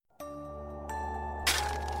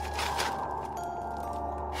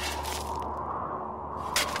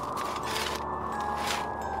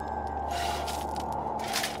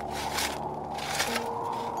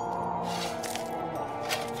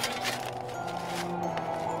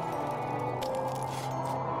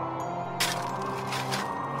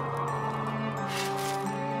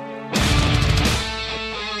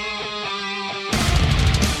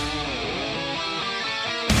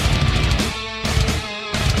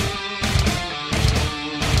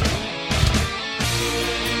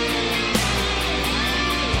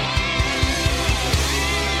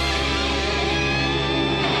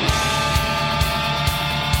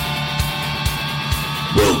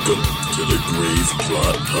Grave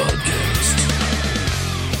Plot Podcast.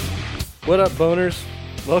 What up, boners?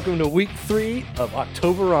 Welcome to week 3 of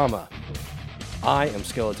Octoberama. I am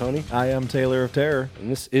Skeletoni. I am Taylor of Terror.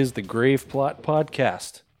 And this is the Grave Plot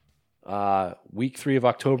Podcast. Week 3 of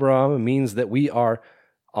Octoberama means that we are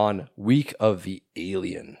on week of the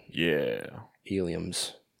alien. Yeah.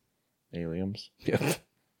 Aliens. Aliens. Yep.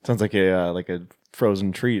 Sounds like a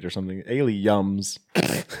frozen treat or something. Aliums.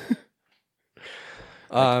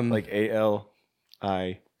 like ALIYUMS.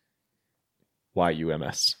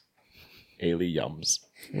 Aliums.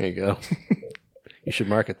 There you go. You should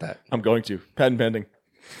market that. I'm going to. Patent pending.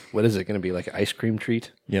 What is it going to be, like an ice cream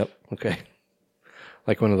treat? Yep. Okay.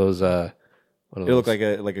 Like one of those. It'll look like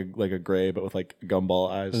a gray, but with like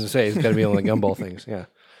gumball eyes. I was going to say, it's got to be one of the gumball things. Yeah.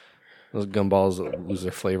 Those gumballs that lose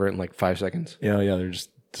their flavor in like 5 seconds. Yeah, they're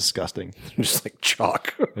just disgusting. Just like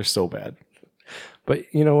chalk. They're so bad.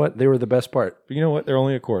 But you know what? They were the best part. But you know what? They're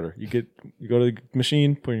only a quarter. You go to the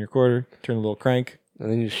machine, put in your quarter, turn a little crank. And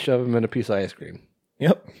then you shove them in a piece of ice cream.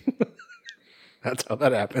 Yep. That's how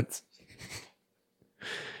that happens.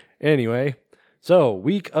 Anyway, so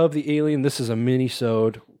week of the alien. This is a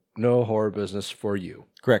mini-sode. No horror business for you.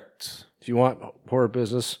 Correct. If you want horror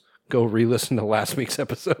business, go re-listen to last week's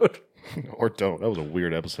episode. Or don't. That was a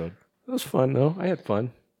weird episode. It was fun, though. I had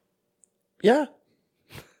fun. Yeah.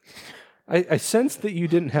 I sensed that you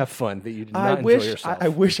didn't have fun, that you did not enjoy yourself. I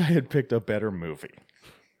wish I had picked a better movie.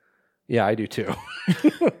 Yeah, I do too.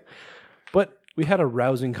 But we had a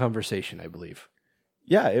rousing conversation, I believe.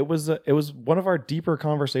 Yeah, it was one of our deeper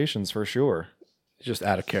conversations for sure. It's just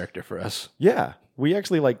out of character for us. Yeah, we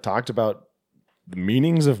actually talked about the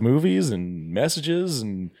meanings of movies and messages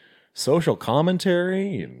and social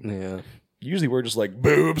commentary. And yeah, usually we're just like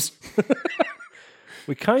boobs.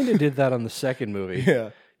 We kind of did that on the second movie.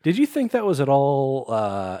 Yeah. Did you think that was at all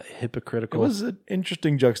hypocritical? It was an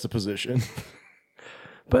interesting juxtaposition.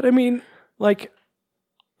 But I mean,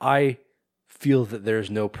 I feel that there's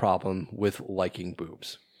no problem with liking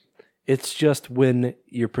boobs. It's just when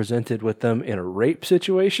you're presented with them in a rape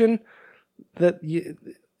situation that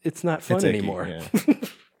it's not fun anymore.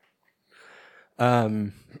 Yeah.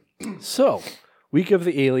 So, week of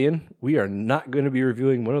the alien, we are not going to be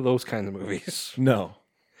reviewing one of those kinds of movies. No.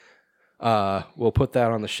 We'll put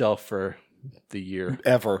that on the shelf for the year.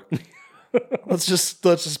 Ever. Let's just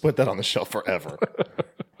put that on the shelf forever.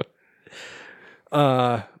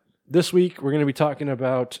 This week we're going to be talking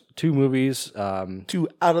about 2 movies. 2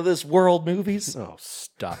 out of this world movies. Oh,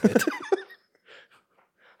 stop it.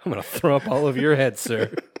 I'm going to throw up all over your head,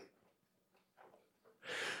 sir.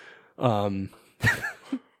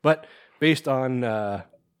 But based on,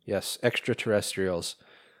 extraterrestrials.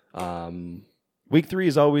 Week 3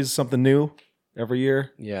 is always something new every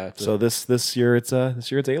year. Yeah. So this year it's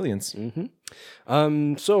aliens.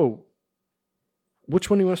 Mm-hmm. So which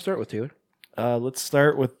one do you want to start with, Taylor? Let's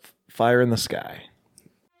start with Fire in the Sky.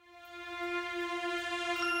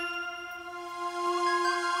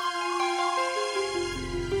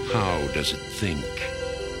 How does it think?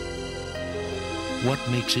 What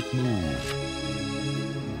makes it move?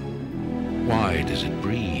 Why does it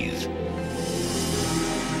breathe?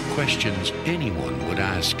 Questions anyone would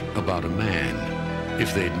ask about a man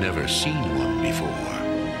if they'd never seen one before.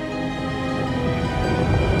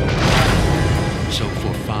 So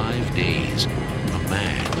for 5 days, a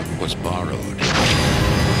man was borrowed.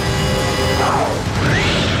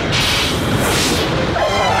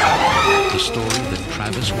 The story that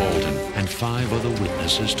Travis Walton and 5 other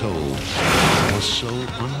witnesses told was so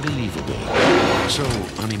unbelievable, so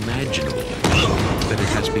unimaginable, that it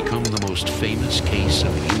has become the most famous case of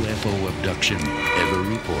UFO abduction ever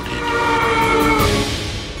reported.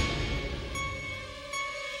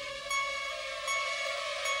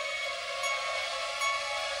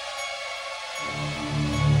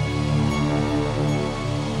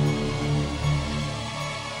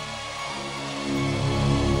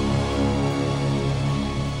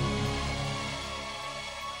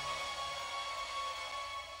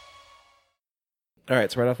 All right,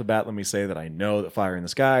 so right off the bat, let me say that I know that Fire in the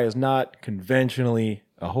Sky is not conventionally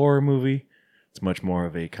a horror movie. It's much more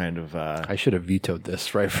of a kind of... I should have vetoed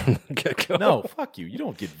this right from the get-go. No, fuck you. You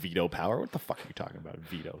don't get veto power. What the fuck are you talking about,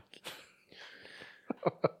 veto?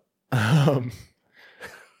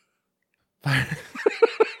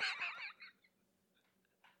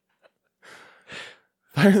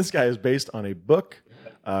 Fire in the Sky is based on a book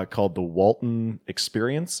called The Walton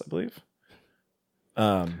Experience, I believe.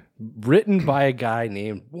 Written by a guy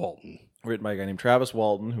named Walton. Written by a guy named Travis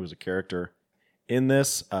Walton, who was a character in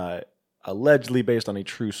this, allegedly based on a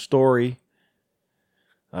true story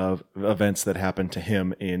of events that happened to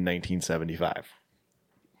him in 1975.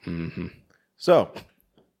 Mm-hmm. So,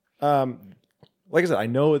 like I said, I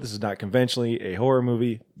know this is not conventionally a horror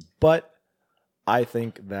movie, but I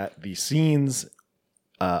think that the scenes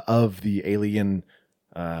of the alien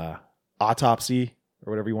autopsy,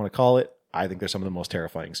 or whatever you want to call it, I think they're some of the most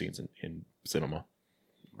terrifying scenes in cinema.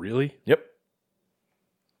 Really? Yep.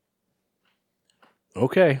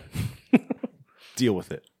 Okay. Deal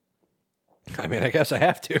with it. I mean, I guess I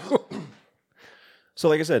have to. So,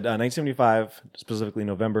 like I said, 1975, specifically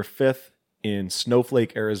November 5th, in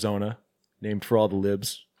Snowflake, Arizona, named for all the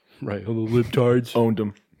libs. Right, all the libtards. Owned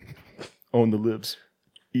them. Owned the libs.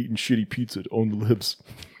 Eating shitty pizza to own the libs.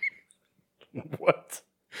 What?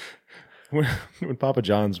 When Papa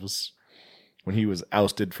John's when he was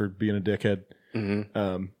ousted for being a dickhead,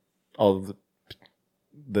 all of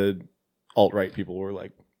the alt-right people were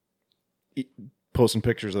like posting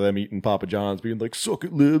pictures of them eating Papa John's, being like, suck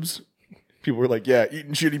it, libs. People were like, yeah,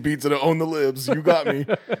 eating shitty pizza to own the libs. You got me.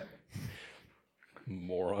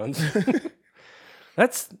 Morons.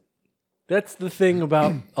 That's the thing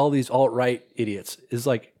about all these alt-right idiots, is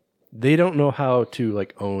like they don't know how to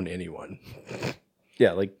like own anyone.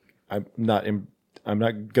 Yeah, like I'm not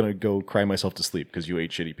gonna go cry myself to sleep because you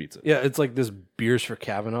ate shitty pizza. Yeah, it's like this beers for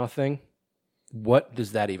Kavanaugh thing. What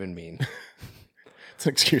does that even mean? It's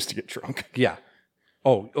an excuse to get drunk. Yeah.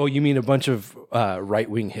 Oh, you mean a bunch of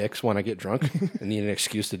right-wing hicks want to get drunk and need an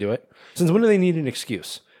excuse to do it? Since when do they need an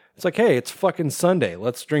excuse? It's like, hey, it's fucking Sunday.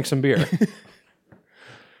 Let's drink some beer.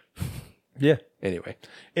 Yeah.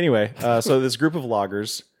 Anyway, so this group of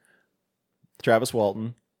loggers, Travis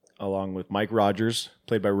Walton, along with Mike Rogers,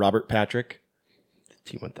 played by Robert Patrick.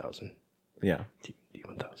 T-1000. Yeah.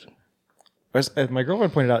 T-1000. As my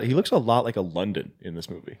girlfriend pointed out, he looks a lot like a London in this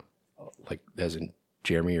movie. Like, as in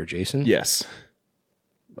Jeremy or Jason? Yes.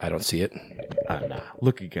 I don't see it. Nah.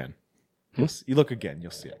 Look again. You look again,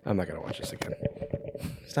 you'll see it. I'm not going to watch this again.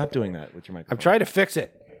 Stop doing that with your microphone. I'm trying to fix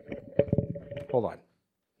it. Hold on.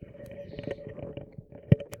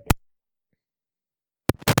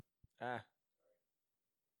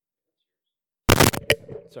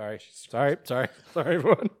 Sorry,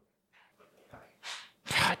 everyone.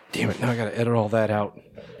 God damn it. Now I got to edit all that out.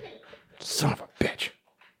 Son of a bitch.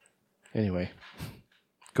 Anyway,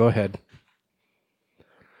 go ahead.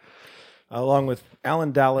 Along with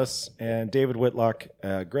Alan Dallas and David Whitlock,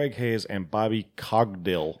 Greg Hayes, and Bobby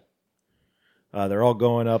Cogdill. They're all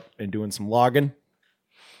going up and doing some logging,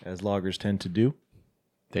 as loggers tend to do.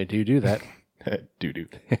 They do that. do.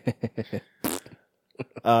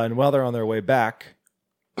 And while they're on their way back,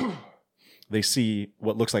 they see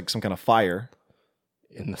what looks like some kind of fire.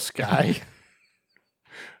 In the sky.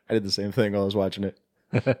 I did the same thing while I was watching it.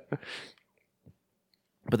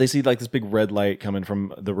 But they see like this big red light coming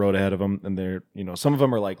from the road ahead of them, and they're, some of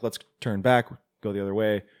them are like, let's turn back, go the other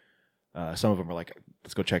way. Some of them are like,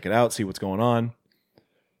 let's go check it out, see what's going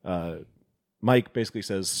on. Mike basically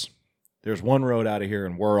says, there's one road out of here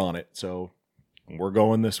and we're on it, so we're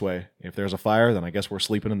going this way. If there's a fire, then I guess we're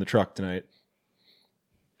sleeping in the truck tonight.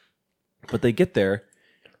 But they get there,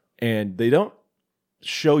 and they don't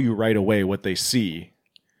show you right away what they see,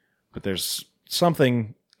 but there's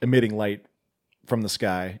something emitting light from the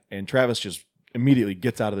sky, and Travis just immediately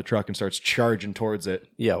gets out of the truck and starts charging towards it.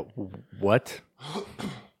 Yeah, what?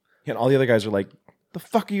 And all the other guys are like, the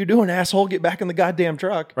fuck are you doing, asshole? Get back in the goddamn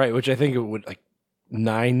truck. Right, which I think it would, like,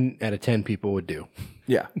 9 out of 10 people would do.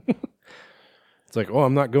 Yeah. It's like, oh,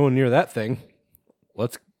 I'm not going near that thing.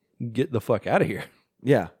 Let's get the fuck out of here.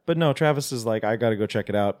 Yeah. But no, Travis is like, I got to go check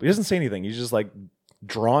it out. But he doesn't say anything. He's just like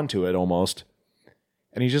drawn to it almost.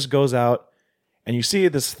 And he just goes out, and you see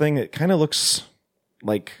this thing that kind of looks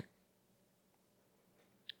like,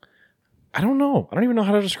 I don't know. I don't even know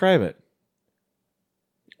how to describe it.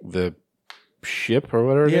 The ship or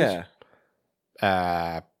whatever it is?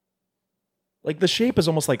 Yeah. Like the shape is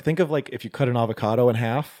almost like, think of like if you cut an avocado in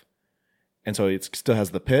half, and so it still has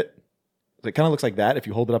the pit. It kind of looks like that if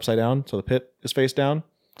you hold it upside down, so the pit is face down.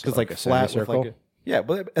 It's like a flat with semicircle?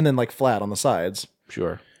 and then like flat on the sides.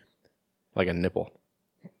 Sure. Like a nipple.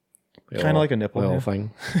 Kind of like a nipple. Little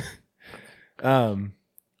thing. And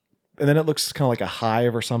then it looks kind of like a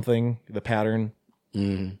hive or something, the pattern.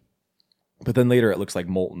 Mm. But then later it looks like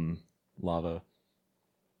molten lava.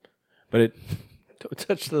 But it... Don't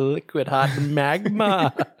touch the liquid hot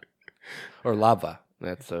magma. Or lava.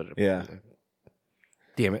 That's so... Yeah.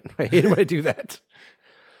 Damn it. I hate when I do that.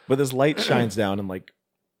 But this light shines down and like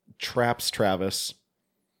traps Travis.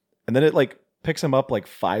 And then it like picks him up like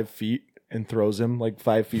 5 feet and throws him like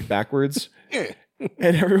 5 feet backwards. And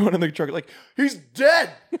everyone in the truck is like, he's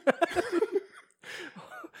dead.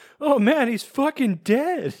 Oh man, he's fucking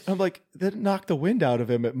dead. I'm like, that knocked the wind out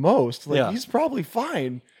of him at most. Like, Yeah. he's probably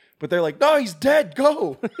fine. But they're like, no, he's dead.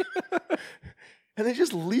 Go. And they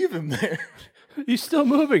just leave him there. He's still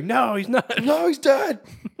moving. No, he's not. No, he's dead.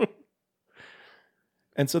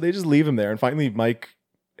 And so they just leave him there. And finally, Mike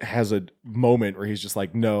has a moment where he's just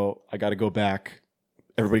like, no, I got to go back.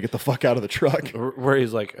 Everybody get the fuck out of the truck. Where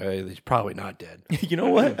he's like, he's probably not dead. You know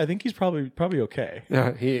what? I think he's probably okay.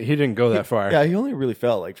 Yeah, he didn't go that far. Yeah, he only really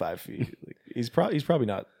fell like 5 feet. Like, he's probably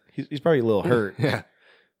not. He's probably a little hurt. Yeah.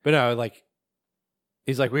 But no, like,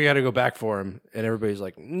 he's like, we got to go back for him. And everybody's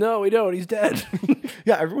like, no, we don't. He's dead.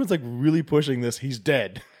 Yeah, everyone's like really pushing this. He's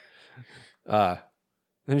dead. And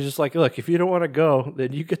he's just like, look, if you don't want to go,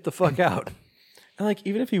 then you get the fuck out. And like,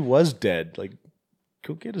 even if he was dead, like,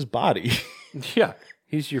 go get his body. Yeah,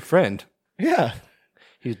 he's your friend. Yeah.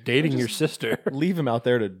 He's dating your sister. Leave him out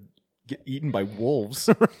there to get eaten by wolves.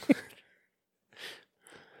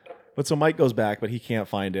 But so Mike goes back, but he can't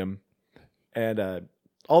find him. And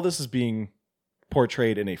all this is being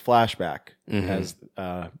portrayed in a flashback as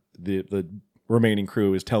the remaining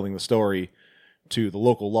crew is telling the story to the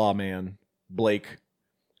local lawman, Blake,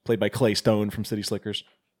 played by Clay Stone from City Slickers.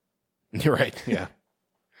 You're right, yeah.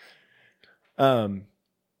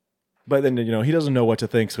 But then, he doesn't know what to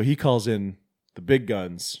think, so he calls in the big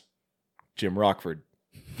guns, Jim Rockford.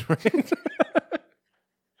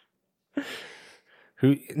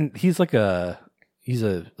 He's a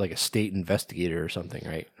state investigator or something,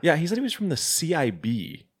 right? Yeah, he said he was from the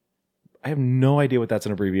CIB. I have no idea what that's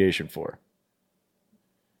an abbreviation for.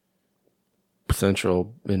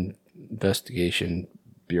 Central Investigation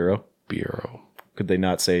Bureau. Could they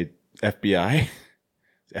not say FBI?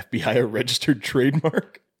 Is FBI a registered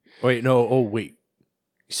trademark? Wait, no. Oh, wait.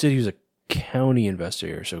 He said he was a county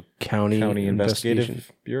investigator, so county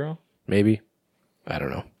Investigative Bureau? Maybe. I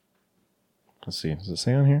don't know. Let's see. Does it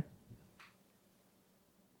say on here?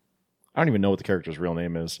 I don't even know what the character's real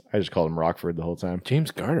name is. I just called him Rockford the whole time.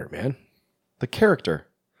 James Garner, man. The character.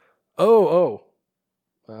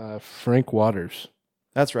 Frank Waters.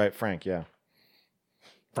 That's right, Frank, yeah.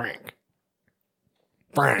 Frank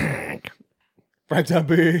Time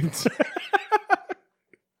Beans.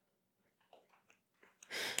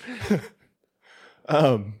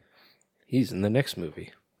 He's in the next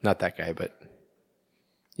movie. Not that guy, but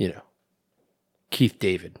Keith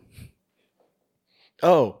David.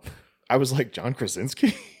 Oh, I was like, John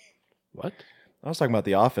Krasinski? What? I was talking about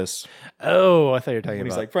The Office. Oh, I thought you were talking When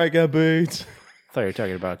about. he's like, Frank got beans. I thought you were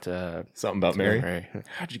talking about Something about Mary.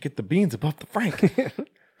 How'd you get the beans above the Frank?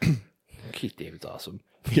 Keith David's awesome.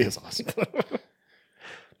 He is awesome.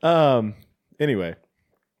 Anyway,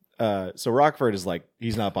 so Rockford is like,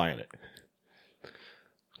 he's not buying it.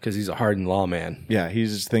 Because he's a hardened lawman. Yeah, he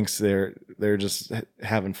just thinks they're just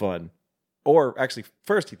having fun. Or actually,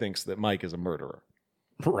 first he thinks that Mike is a murderer.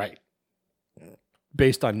 Right.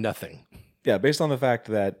 Based on nothing. Yeah, based on the fact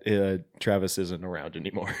that Travis isn't around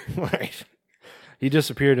anymore. Right. He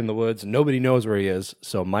disappeared in the woods. Nobody knows where he is.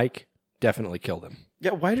 So Mike definitely killed him.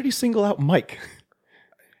 Yeah, why did he single out Mike?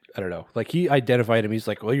 I don't know. Like, he identified him. He's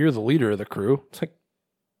like, well, you're the leader of the crew. It's like,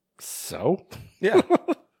 so? Yeah.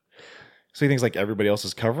 So he thinks like everybody else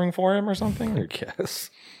is covering for him or something? I guess.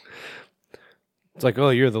 It's like, oh,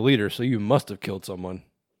 you're the leader, so you must have killed someone.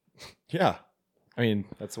 Yeah. I mean,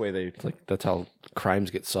 that's the way they... It's like, that's how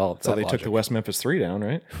crimes get solved. That's how they took the West Memphis 3 down,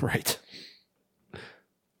 right? Right.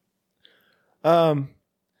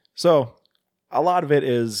 So a lot of it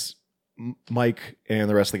is Mike and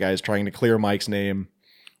the rest of the guys trying to clear Mike's name.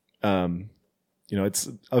 It's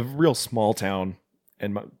a real small town,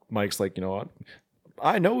 and Mike's like,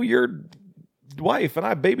 I know your wife and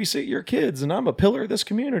I babysit your kids and I'm a pillar of this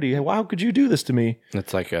community. How could you do this to me?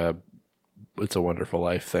 It's like It's a Wonderful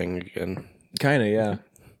Life thing again. Kind of, yeah.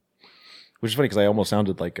 Which is funny because I almost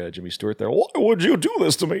sounded like Jimmy Stewart there. Why would you do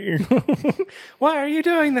this to me? Why are you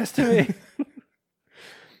doing this to me?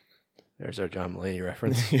 There's our John Mulaney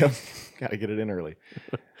reference. Yep. Got to get it in early.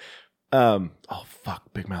 Oh,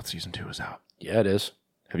 fuck. Big Mouth Season 2 is out. Yeah, it is.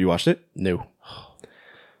 Have you watched it? No.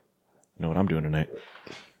 You know what I'm doing tonight?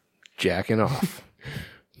 Jacking off.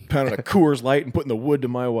 Pounding a Coors Light and putting the wood to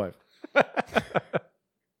my wife. Do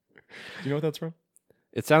you know what that's from?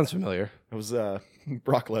 It sounds familiar. It was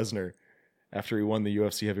Brock Lesnar after he won the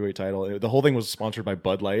UFC heavyweight title. The whole thing was sponsored by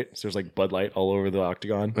Bud Light. So there's like Bud Light all over the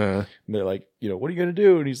octagon. And they're like, what are you going to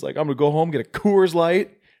do? And he's like, I'm going to go home, get a Coors Light,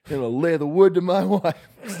 and I'm going to lay the wood to my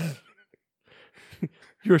wife.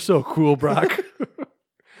 You're so cool, Brock.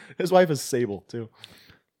 His wife is Sable, too.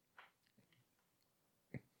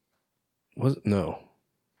 No.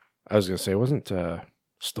 I was going to say, wasn't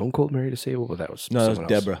Stone Cold married to Sable? But that was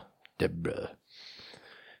Deborah. Deborah.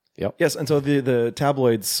 Yep. Yes, and so the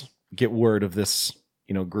tabloids get word of this,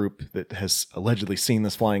 group that has allegedly seen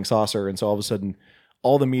this flying saucer. And so all of a sudden,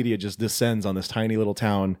 all the media just descends on this tiny little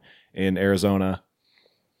town in Arizona.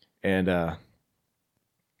 And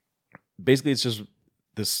basically it's just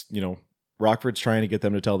this, Rockford's trying to get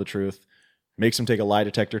them to tell the truth, makes them take a lie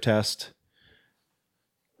detector test.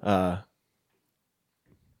 And,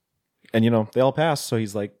 they all pass. So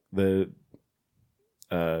he's like the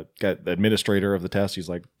administrator of the test. He's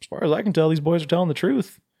like, as far as I can tell, these boys are telling the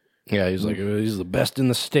truth. Yeah, he's like, he's the best in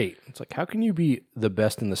the state. It's like, how can you be the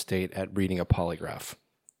best in the state at reading a polygraph?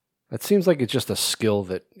 That seems like it's just a skill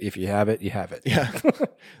that if you have it, you have it. Yeah.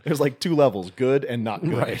 There's like 2 levels, good and not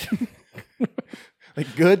good. Right.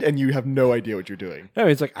 Like good and you have no idea what you're doing. I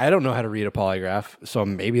mean, it's like, I don't know how to read a polygraph, so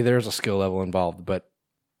maybe there's a skill level involved, but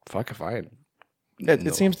fuck if I...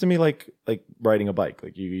 It seems to me like riding a bike.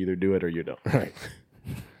 Like you either do it or you don't. Right.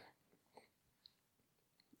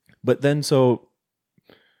 But then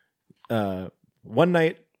one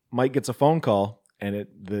night Mike gets a phone call and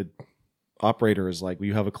the operator is like, well,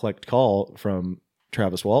 you have a collect call from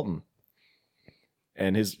Travis Walton.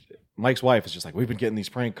 And Mike's wife is just like, we've been getting these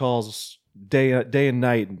prank calls day and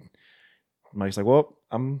night. And Mike's like, well,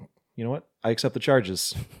 you know what? I accept the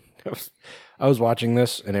charges. I was watching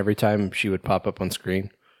this, and every time she would pop up on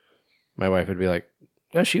screen, my wife would be like,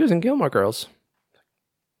 "No, she was in Gilmore Girls."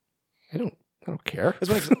 I don't care.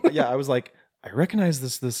 Yeah, I was like, I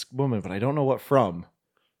recognize this woman, but I don't know what from.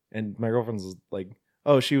 And my girlfriend's like,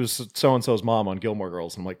 oh, she was so and so's mom on Gilmore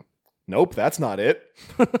Girls. I'm like, nope, that's not it.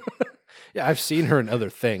 Yeah, I've seen her in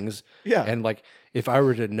other things. Yeah, and like, if I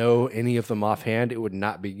were to know any of them offhand, it would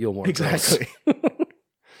not be Gilmore Girls. Exactly.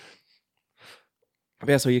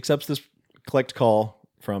 Yeah, so he accepts this collect call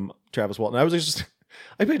from Travis Walton. I expected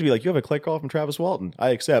to be like, you have a collect call from Travis Walton. I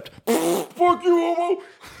accept. Fuck you, homo.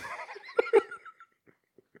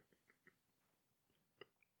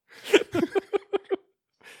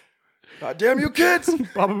 God damn you kids.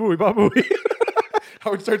 Baba Booey, Baba Booey.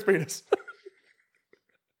 Howard starts penis.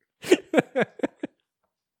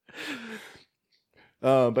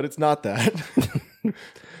 But it's not that.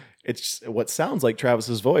 It's what sounds like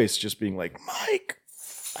Travis's voice just being like, Mike,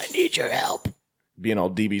 I need your help. Being all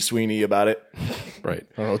DB Sweeney about it. Right.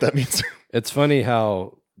 I don't know what that means. It's funny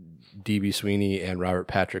how DB Sweeney and Robert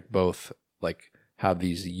Patrick both like have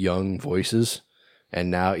these young voices. And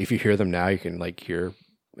now if you hear them now, you can like hear,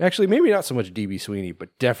 actually maybe not so much DB Sweeney,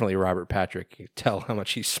 but definitely Robert Patrick. You can tell how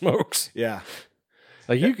much he smokes. Yeah.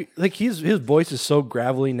 Like his voice is so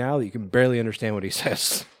gravelly now that you can barely understand what he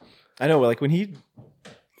says. I know, like when he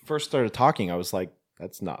first started talking, I was like,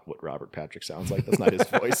 that's not what Robert Patrick sounds like. That's not his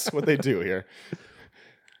voice. What they do here.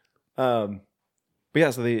 But yeah,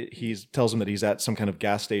 so he tells him that he's at some kind of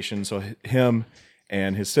gas station. So him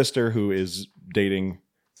and his sister, who is dating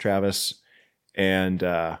Travis, and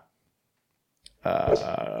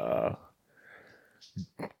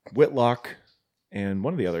Whitlock, and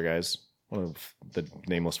one of the other guys, one of the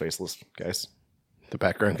nameless, faceless guys, The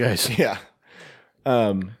background guys. yeah.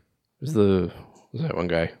 Was that one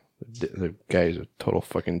guy? The guy is a total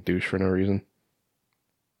fucking douche for no reason.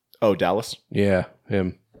 Oh, Dallas. Yeah,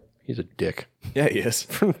 him. He's a dick. Yeah, he is.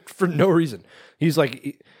 for no reason. He's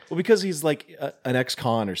like, well, because he's like an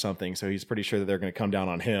ex-con or something, so he's pretty sure that they're going to come down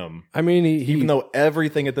on him. I mean, even though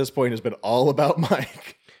everything at this point has been all about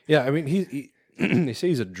Mike. Yeah, I mean, they say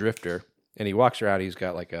he's a drifter, and he walks around. He's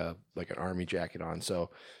got like an army jacket on. So,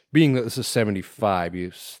 being that this is 75,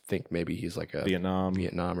 you think maybe he's like a Vietnam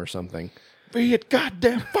or something. Viet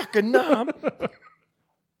goddamn fucking Nam.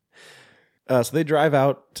 So they drive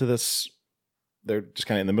out to this. They're just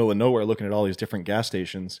kind of in the middle of nowhere, looking at all these different gas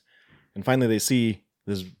stations, and finally they see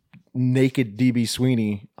this naked DB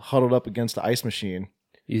Sweeney huddled up against the ice machine.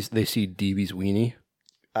 They see DB's weenie.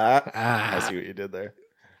 I see what you did there.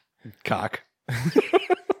 Cock.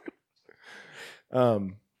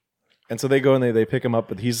 And so they go and they pick him up,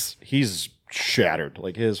 but he's shattered.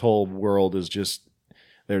 Like his whole world is just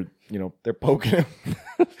they're poking him.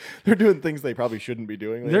 They're doing things they probably shouldn't be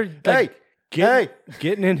doing. They're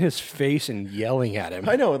getting in his face and yelling at him.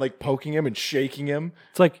 I know, and like poking him and shaking him.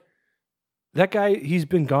 It's like that guy. He's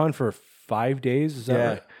been gone for 5 days. Is that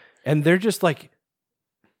right? And they're just like,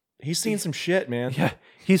 he's seen some shit, man. Yeah,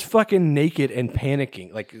 he's fucking naked and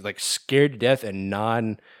panicking, like scared to death and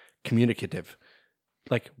non-communicative.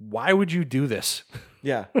 Like, why would you do this?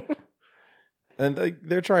 Yeah. And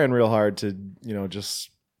they're trying real hard to, just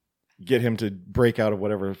get him to break out of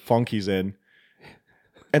whatever funk he's in.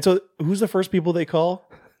 And so who's the first people they call?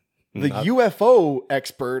 The UFO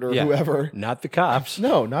expert or whoever. Not the cops.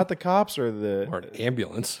 No, not the cops or an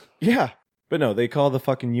ambulance. Yeah. But no, they call the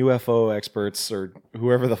fucking UFO experts or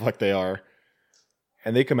whoever the fuck they are.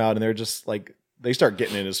 And they come out and they're just like, they start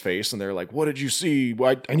getting in his face, and they're like, "What did you see?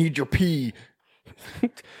 I need your pee."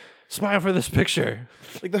 Smile for this picture.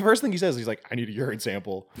 Like the first thing he says, he's like, "I need a urine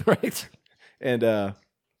sample." Right. And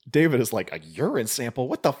David is like, "A urine sample?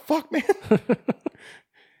 What the fuck, man?"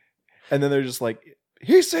 And then they're just like,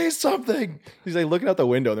 "He says something." He's like looking out the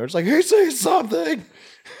window, and they're just like, "He says something."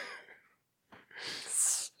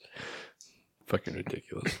 Fucking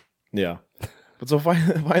ridiculous. Yeah. But so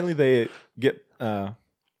finally they get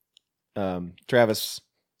Travis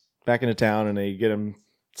back into town, and they get him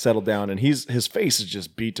settled down, and his face is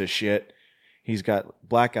just beat to shit. He's got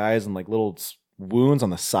black eyes and like little wounds on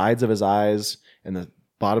the sides of his eyes and the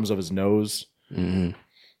bottoms of his nose. Mm-hmm.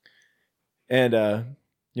 And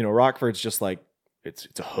Rockford's just like, it's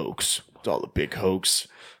a hoax. It's all a big hoax.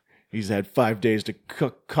 He's had 5 days to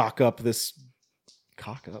cock up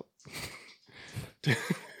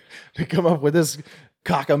to come up with this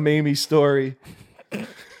cockamamie story.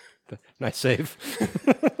 Nice save.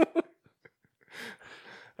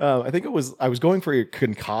 I think I was going for a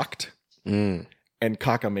concoct Mm. and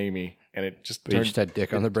cockamamie, and it just But you just had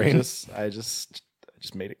dick on the brain. I just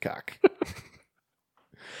made it cock.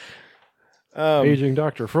 Aging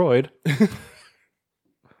Dr. Freud.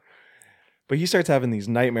 But he starts having these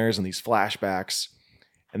nightmares and these flashbacks,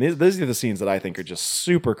 and these are the scenes that I think are just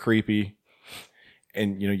super creepy.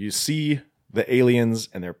 And you see the aliens,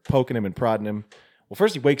 and they're poking him and prodding him. Well,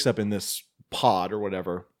 first he wakes up in this pod or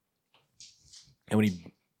whatever, and when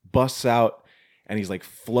he busts out, and he's like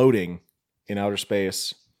floating in outer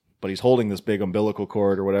space, but he's holding this big umbilical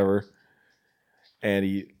cord or whatever, and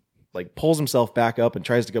he like pulls himself back up and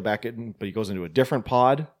tries to go back in, but he goes into a different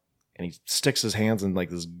pod, and he sticks his hands in like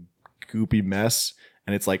this goopy mess,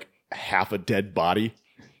 and it's like half a dead body.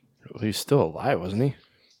 Well, he's still alive, wasn't he?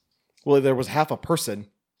 Well, there was half a person,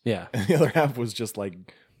 Yeah. and the other half was just like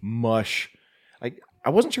mush. Like I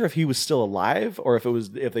wasn't sure if he was still alive or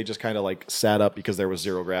if they just kind of like sat up because there was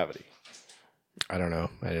zero gravity. I don't know.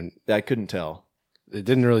 I couldn't tell. It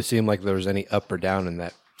didn't really seem like there was any up or down in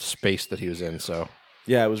that space that he was in, so.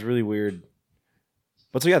 Yeah, it was really weird.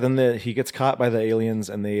 But so yeah, then he gets caught by the aliens,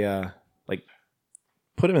 and they like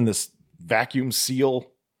put him in this vacuum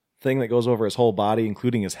seal thing that goes over his whole body,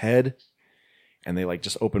 including his head. And they like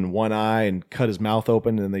just open one eye and cut his mouth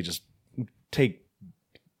open, and they just take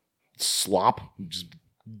slop, just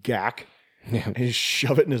gack, and just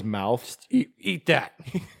shove it in his mouth. Just eat that.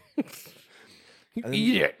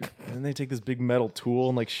 Eat it. And then they take this big metal tool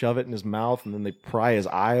and like shove it in his mouth, and then they pry his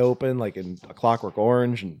eye open like in A Clockwork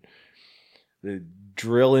Orange, and they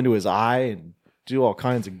drill into his eye and do all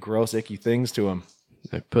kinds of gross, icky things to him.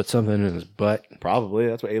 They put something in his butt. Probably.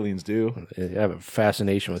 That's what aliens do. They have a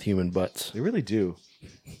fascination with human butts. They really do.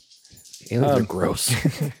 Aliens are gross.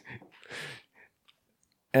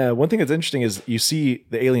 One thing that's interesting is you see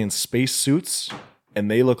the alien space suits, and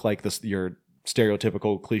they look like your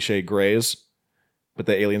stereotypical cliche grays, but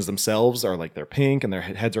the aliens themselves are like they're pink, and their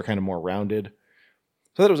heads are kind of more rounded.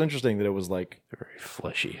 So that was interesting that it was like Very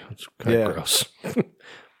fleshy. It's kind of gross. I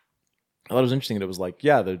thought it was interesting that it was like,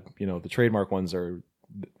 yeah, the trademark ones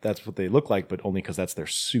that's what they look like, but only because that's their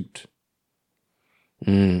suit.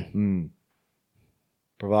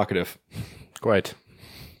 Provocative. Quite.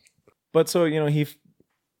 But so, he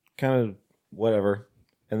kind of whatever.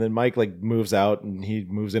 And then Mike like moves out, and he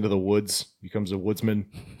moves into the woods, becomes a woodsman.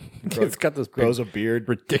 It's got this Grows a beard.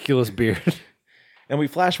 ridiculous beard. And we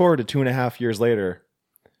flash forward to 2.5 years later,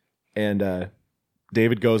 and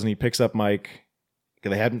David goes and he picks up Mike.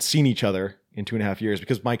 They hadn't seen each other in 2.5 years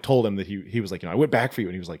because Mike told him that he was like, I went back for you.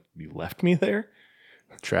 And he was like, you left me there?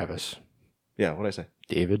 Travis. Yeah, what'd I say?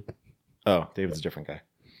 David. Oh, David's a different guy.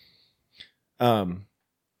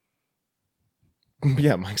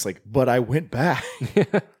 Yeah, Mike's like, but I went back.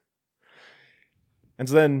 And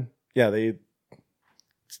so then, yeah, they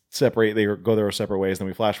separate. They go their separate ways. Then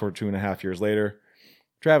we flash forward 2.5 years later.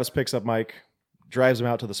 Travis picks up Mike, drives him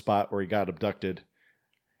out to the spot where he got abducted.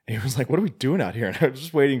 And he was like, what are we doing out here? And I was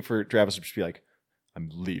just waiting for Travis to just be like, I'm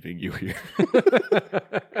leaving you here.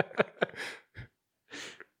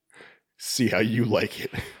 See how you like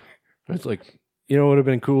it. It's like, what would have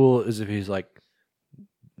been cool is if he's like,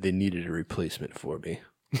 they needed a replacement for me.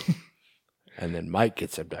 And then Mike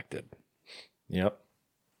gets abducted. Yep.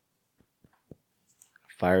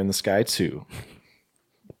 Fire in the Sky 2.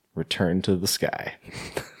 Return to the Sky.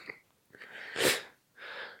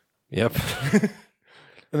 Yep.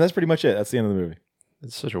 And that's pretty much it. That's the end of the movie.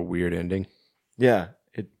 It's such a weird ending. Yeah.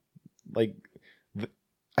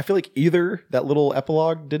 I feel like either that little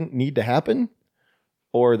epilogue didn't need to happen,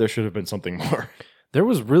 or there should have been something more. There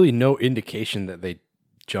was really no indication that they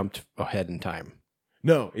jumped ahead in time.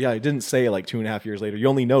 No. Yeah, it didn't say like 2.5 years later. You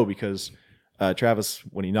only know because Travis,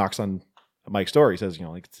 when he knocks on Mike's door, he says,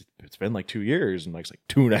 like it's been like 2 years, and Mike's like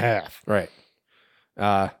 2.5. Right.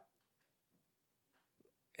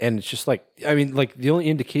 And it's just like, I mean, like the only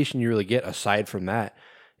indication you really get aside from that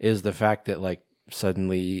is the fact that like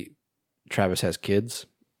suddenly Travis has kids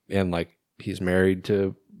and like he's married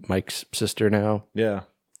to Mike's sister now. Yeah.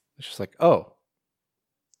 It's just like, oh,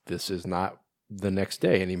 this is not the next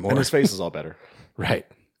day anymore. And his face is all better. Right.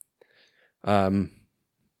 Yeah.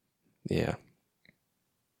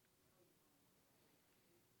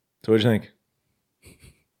 So what'd you think?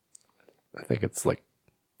 I think it's like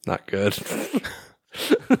not good.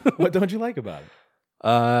 What don't you like about it?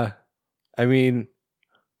 I mean,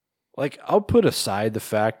 like I'll put aside the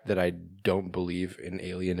fact that I don't believe in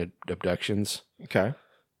alien abductions. Okay.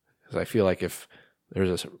 Because I feel like if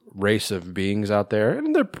there's a race of beings out there,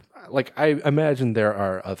 and they're like, I imagine there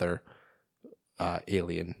are other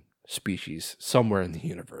alien species somewhere in the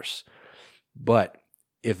universe. But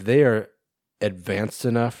if they are advanced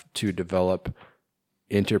enough to develop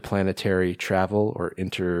interplanetary travel or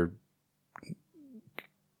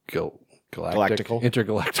intergalactical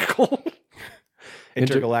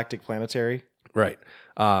Intergalactic planetary. Right.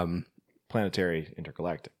 Planetary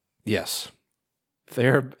intergalactic. Yes. If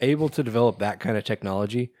they're able to develop that kind of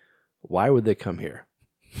technology, why would they come here?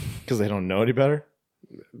 Because they don't know any better?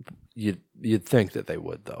 You'd think that they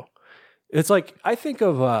would, though. It's like, I think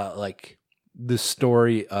of like the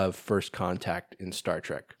story of First Contact in Star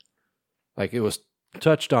Trek. Like it was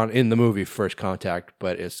touched on in the movie First Contact,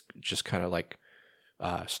 but it's just kind of like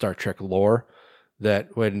Star Trek lore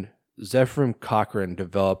that when Zefram Cochrane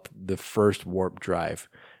developed the first warp drive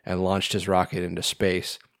and launched his rocket into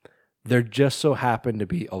space, there just so happened to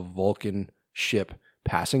be a Vulcan ship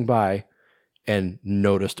passing by and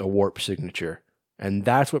noticed a warp signature. And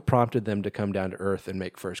that's what prompted them to come down to Earth and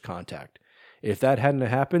make first contact. If that hadn't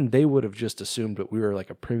happened, they would have just assumed that we were like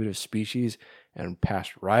a primitive species and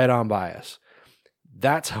passed right on by us.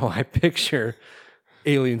 That's how I picture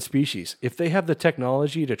alien species. If they have the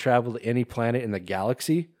technology to travel to any planet in the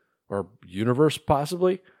galaxy or universe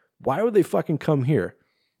possibly, why would they fucking come here?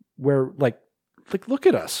 Where like look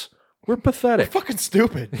at us. We're pathetic. We're fucking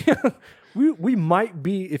stupid. We might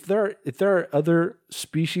be, if there are other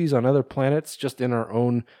species on other planets just in our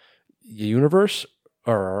own universe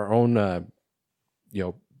or our own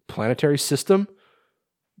planetary system,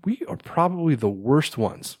 we are probably the worst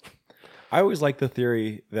ones. I always like the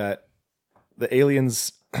theory that the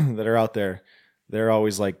aliens that are out there, they're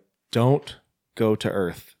always like, don't go to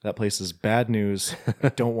Earth. That place is bad news. I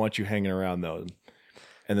don't want you hanging around though.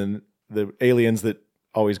 And then the aliens that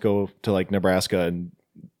always go to like Nebraska and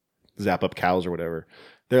zap up cows or whatever,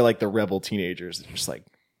 they're like the rebel teenagers. They're just like,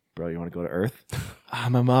 bro, you want to go to Earth?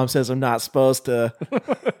 My mom says I'm not supposed to.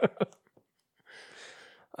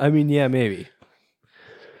 I mean, yeah, maybe.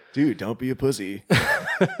 Dude, don't be a pussy.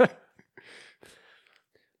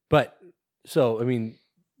 But, so, I mean,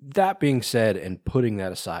 that being said and putting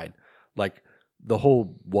that aside, like the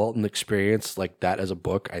whole Walton experience, like that as a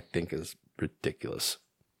book, I think is ridiculous.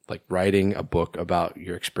 Like writing a book about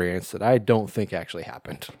your experience that I don't think actually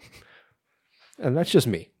happened. And that's just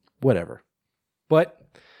me. Whatever. But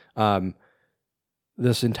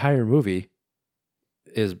this entire movie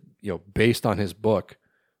is, based on his book,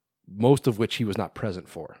 most of which he was not present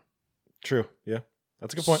for. True. Yeah.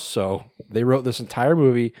 That's a good point. So they wrote this entire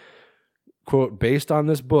movie, quote, based on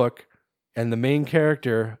this book, and the main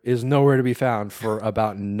character is nowhere to be found for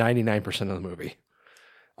about 99% of the movie.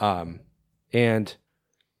 And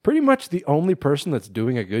pretty much the only person that's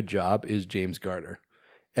doing a good job is James Garner.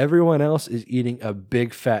 Everyone else is eating a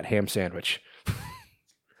big fat ham sandwich.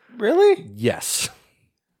 Really? Yes.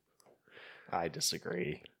 I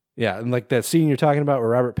disagree. Yeah, and like that scene you're talking about where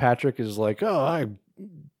Robert Patrick is like, oh, I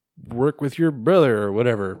work with your brother or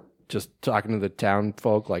whatever, just talking to the town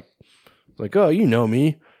folk like, oh, you know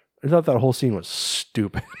me. I thought that whole scene was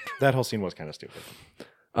stupid. That whole scene was kind of stupid.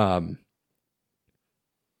 Yeah,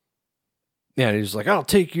 and he's like, I'll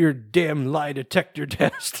take your damn lie detector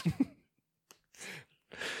test.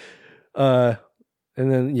 And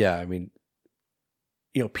then, yeah, I mean,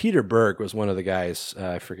 Peter Berg was one of the guys.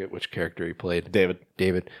 I forget which character he played. David.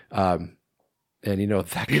 And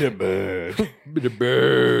that Peter Berg. Peter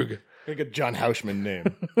Berg. Like a John Houseman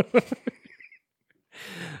name.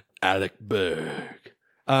 Alec Berg.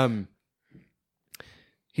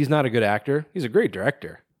 He's not a good actor. He's a great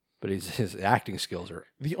director, but his acting skills are.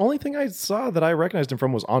 The only thing I saw that I recognized him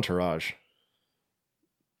from was Entourage.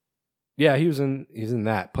 Yeah, he's in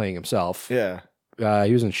that playing himself. Yeah.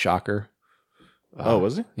 He was in Shocker.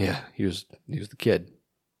 Was he? Yeah, he was the kid.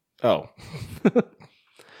 Oh.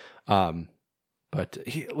 But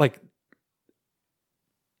he, like,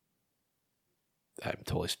 I'm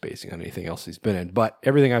totally spacing on anything else he's been in, but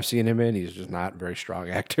everything I've seen him in, he's just not a very strong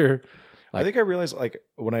actor. I think I realized, like,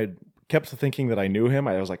 when I kept thinking that I knew him,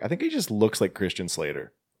 I was like, I think he just looks like Christian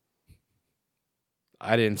Slater.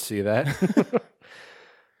 I didn't see that.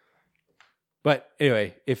 But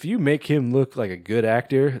anyway, if you make him look like a good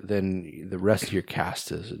actor, then the rest of your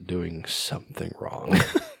cast is doing something wrong.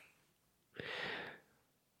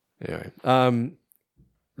 Anyway,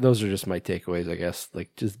 those are just my takeaways, I guess.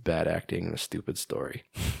 Like, just bad acting and a stupid story.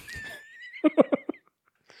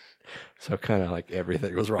 So kind of like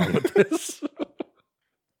everything was wrong with this.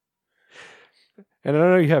 And I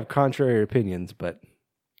know you have contrary opinions, but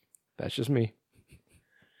that's just me.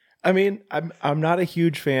 I mean, I'm not a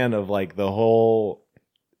huge fan of like the whole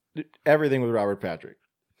everything with Robert Patrick.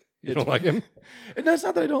 You don't like him? And that's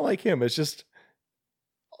not that I don't like him. It's just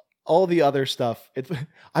all the other stuff.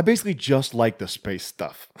 I basically just like the space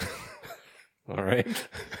stuff. All right.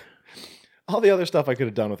 All the other stuff I could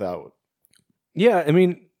have done without. Yeah, I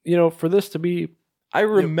mean, for this to be... I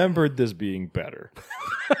remembered this being better.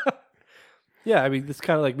 Yeah, I mean, it's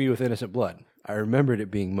kind of like me with Innocent Blood. I remembered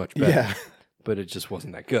it being much better. Yeah. But it just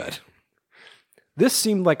wasn't that good. This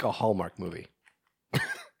seemed like a Hallmark movie.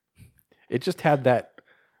 It just had that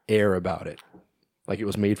air about it. Like it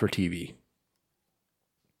was made for TV.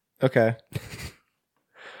 Okay.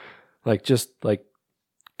 Just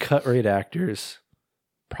cut rate actors.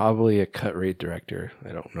 Probably a cut rate director.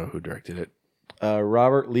 I don't know who directed it.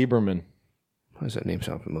 Robert Lieberman. Why does that name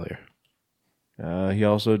sound familiar? He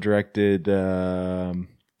also directed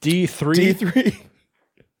D3? D3.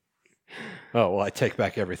 Oh, well, I take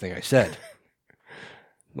back everything I said.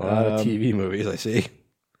 A lot of TV movies, I see.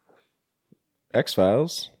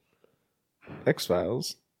 X-Files.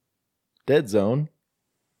 Dead Zone.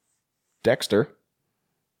 Dexter.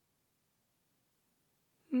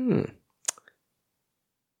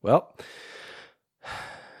 Well,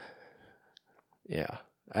 yeah.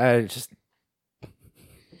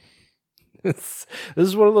 This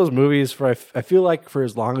is one of those movies where I feel like for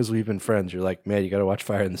as long as we've been friends, you're like, man, you got to watch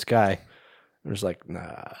Fire in the Sky. I'm just like,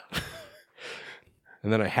 nah.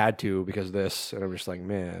 And then I had to because of this, and I'm just like,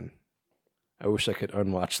 man, I wish I could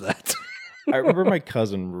unwatch that. I remember my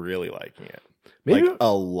cousin really liking it. Maybe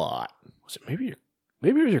a lot. Was it maybe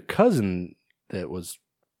it was your cousin that was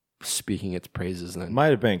speaking its praises then?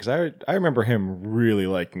 Might have been, because I remember him really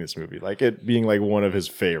liking this movie, like it being like one of his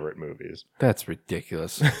favorite movies. That's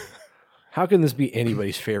ridiculous. How can this be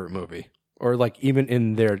anybody's favorite movie? Or like even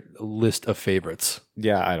in their list of favorites?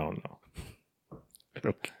 Yeah, I don't know.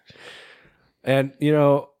 Okay. And,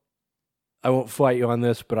 I won't fight you on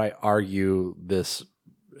this, but I argue this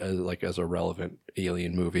as a relevant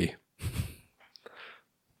alien movie.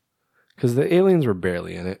 Because the aliens were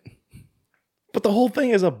barely in it. But the whole thing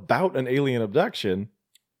is about an alien abduction.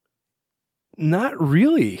 Not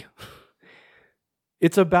really.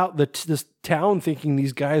 It's about this town thinking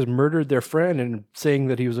these guys murdered their friend and saying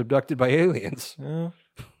that he was abducted by aliens.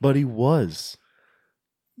 But he was.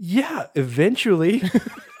 Yeah, eventually.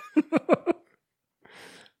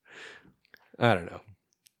 I don't know.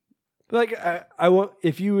 Like, I won't.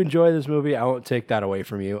 If you enjoy this movie, I won't take that away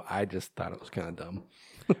from you. I just thought it was kind of dumb.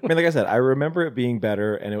 I mean, like I said, I remember it being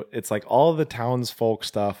better, and it's like all the townsfolk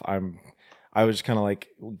stuff. I was just kind of like,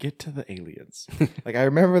 well, get to the aliens. Like, I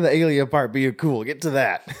remember the alien part being cool. Get to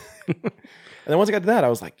that. And then once I got to that, I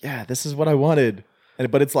was like, yeah, this is what I wanted.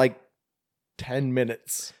 But it's like 10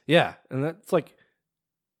 minutes. Yeah, and that's like,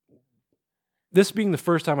 this being the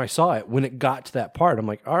first time I saw it, when it got to that part, I'm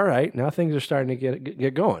like, all right, now things are starting to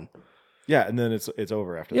get going. Yeah, and then it's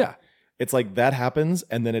over after that. Yeah. It's like that happens,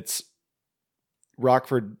 and then it's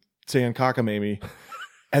Rockford saying cockamamie,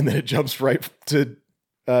 and then it jumps right to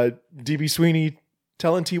DB Sweeney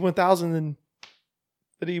telling T-1000 and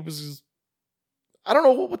that he was, I don't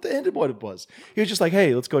know what the end of what it was. He was just like,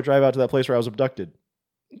 hey, let's go drive out to that place where I was abducted.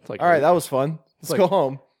 It's like, all right, that was fun. Let's go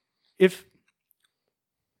home. If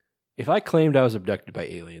I claimed I was abducted by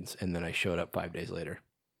aliens and then I showed up 5 days later,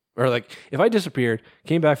 or like if I disappeared,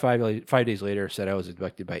 came back 5 days later, said I was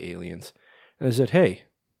abducted by aliens, and I said, hey,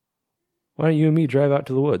 why don't you and me drive out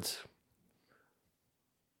to the woods?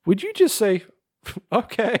 Would you just say,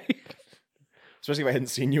 okay? Especially if I hadn't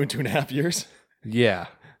seen you in 2.5 years. Yeah.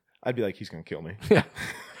 I'd be like, he's going to kill me. Yeah.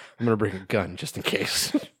 I'm going to bring a gun just in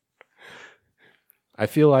case. I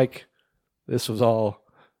feel like this was all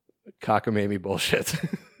cockamamie bullshit.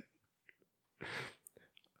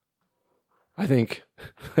 I think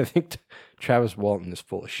Travis Walton is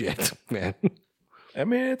full of shit, man. I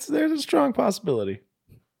mean, there's a strong possibility.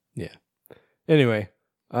 Yeah. Anyway,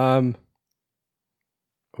 are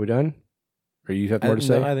we done? Or you have more to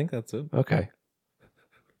say? No, I think that's it. Okay.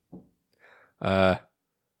 I'm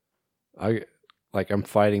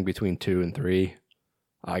fighting between 2 and 3.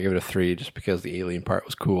 I give it a 3 just because the alien part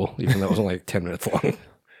was cool, even though it was only like 10 minutes long.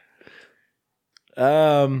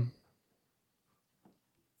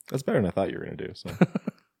 That's better than I thought you were gonna do. So,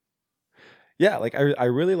 yeah, like I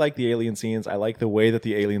really like the alien scenes. I like the way that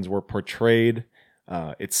the aliens were portrayed.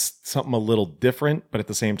 It's something a little different, but at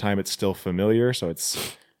the same time, it's still familiar. So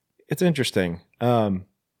it's interesting. But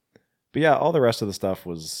yeah, all the rest of the stuff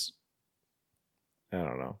was, I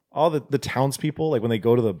don't know. All the townspeople, like when they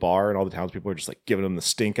go to the bar and all the townspeople are just like giving them the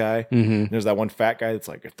stink eye. Mm-hmm. There's that one fat guy that's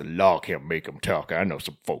like, if the law can't make them talk, I know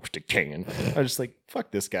some folks that can. I'm just like,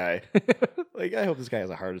 fuck this guy. Like, I hope this guy has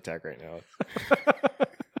a heart attack right now.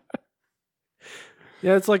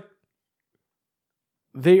 Yeah, it's like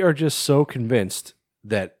they are just so convinced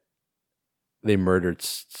that they murdered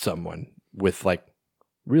someone with like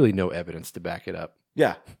really no evidence to back it up.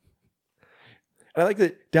 Yeah. And I like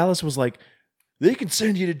that Dallas was like, they can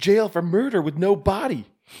send you to jail for murder with no body.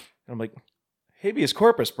 And I'm like, habeas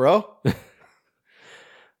corpus, bro.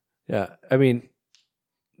 Yeah, I mean,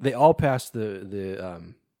 they all passed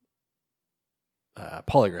the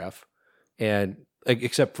polygraph, and like,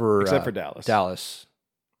 except for Dallas. Dallas,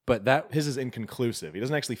 but His is inconclusive. He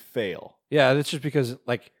doesn't actually fail. Yeah, that's just because,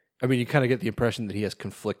 like, I mean, you kind of get the impression that he has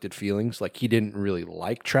conflicted feelings. Like, he didn't really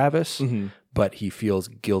like Travis, but he feels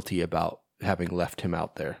guilty about having left him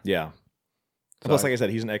out there. Yeah. Plus, like I said,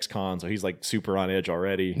 he's an ex-con, so he's like super on edge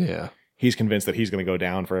already. Yeah. He's convinced that he's going to go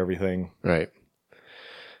down for everything. Right.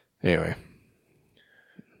 Anyway.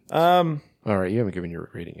 All right, you haven't given your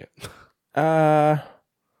rating yet.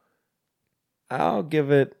 I'll give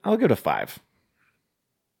it a 5.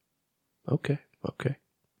 Okay.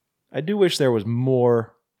 I do wish there was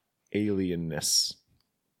more alienness.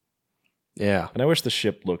 Yeah. And I wish the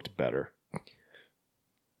ship looked better.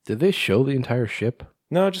 Did they show the entire ship?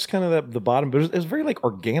 No, just kind of the bottom, but it was very like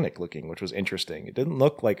organic looking, which was interesting. It didn't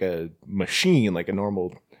look like a machine, like a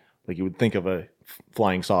normal, like you would think of a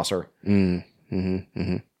flying saucer.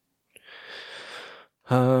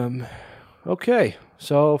 Okay.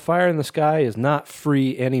 So Fire in the Sky is not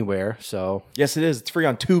free anywhere. So Yes, it is. It's free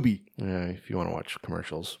on Tubi. yeah, if you want to watch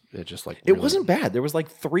commercials, it just like It wasn't bad. There was like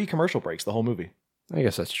 3 commercial breaks the whole movie. I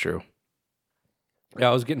guess that's true. Yeah,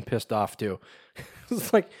 I was getting pissed off too.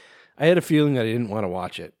 It's like I had a feeling that I didn't want to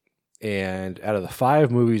watch it, and out of the 5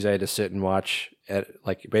 movies I had to sit and watch at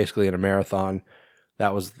like basically in a marathon,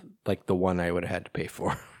 that was like the one I would have had to pay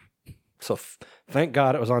for. So thank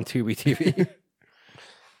God it was on Tubi TV.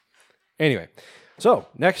 Anyway, so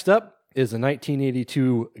next up is the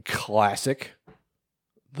 1982 classic,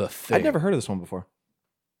 The Thing. I'd never heard of this one before.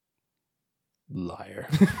 Liar.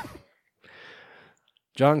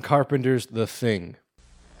 John Carpenter's The Thing.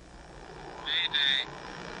 Mayday.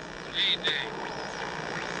 Mayday.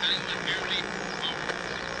 Anyone hear me? Over.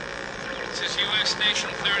 This is U.S. Station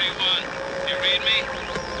 31. You read me?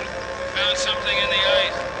 Found something in the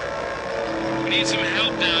ice. We need some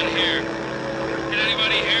help down here. Can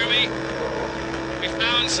anybody hear me? We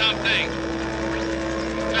found something.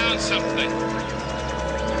 We found something.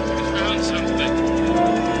 We found something.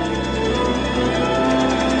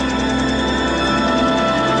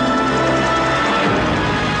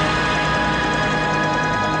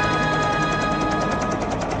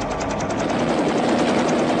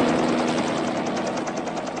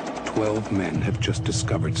 Men have just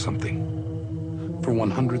discovered something. For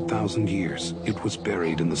 100,000 years, it was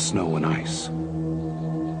buried in the snow and ice.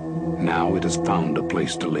 Now it has found a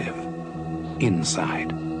place to live.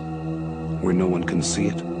 Inside. Where no one can see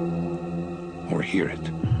it, or hear it,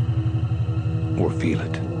 or feel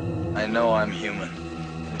it. I know I'm human.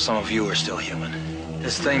 Some of you are still human.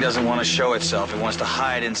 This thing doesn't want to show itself. It wants to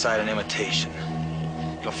hide inside an imitation.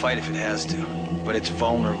 It'll fight if it has to, but it's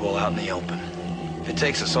vulnerable out in the open. If it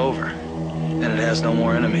takes us over, then it has no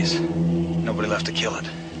more enemies. Nobody left to kill it.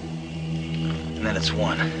 And then it's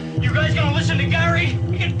won. You guys gonna listen to Gary?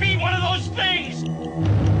 He can be one of those things!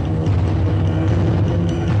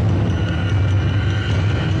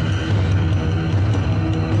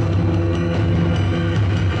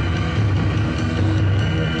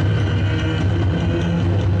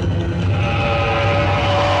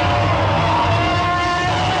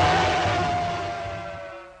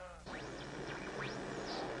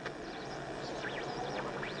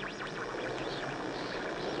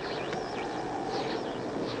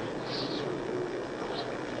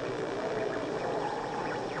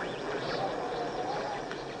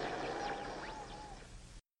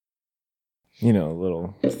 You know, a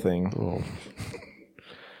little thing. Oh.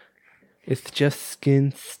 It's just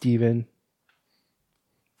skin, Steven.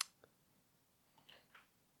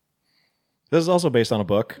 This is also based on a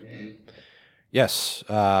book. Yes,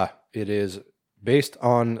 it is based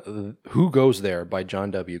on Who Goes There by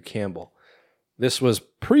John W. Campbell. This was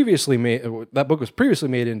previously made. That book was previously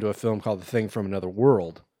made into a film called The Thing from Another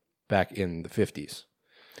World back in the 50s.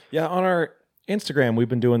 Yeah, on our Instagram, we've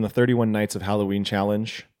been doing the 31 Nights of Halloween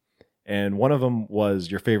challenge, and one of them was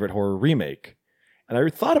your favorite horror remake. And I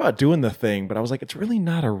thought about doing The Thing, but I was like, it's really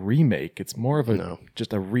not a remake. It's more of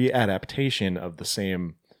just a readaptation of the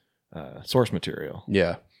same source material.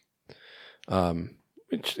 Yeah.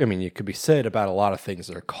 Which, I mean, it could be said about a lot of things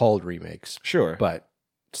that are called remakes. Sure. But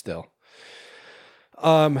still.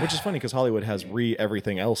 Which is funny because Hollywood has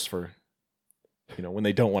everything else for, when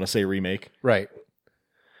they don't want to say remake. Right.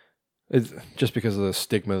 It's just because of the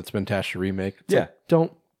stigma that's been attached to remake. It's Yeah.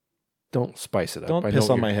 like, don't spice it up. Don't piss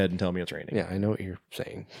on my head and tell me it's raining. Yeah, I know what you're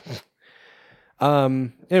saying.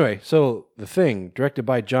 Anyway, so The Thing, directed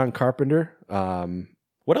by John Carpenter.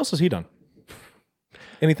 What else has he done?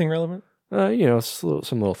 Anything relevant?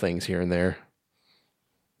 Some little things here and there.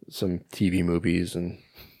 Some TV movies and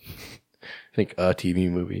I think a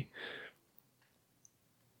TV movie.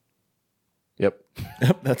 Yep.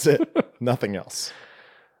 That's it. Nothing else.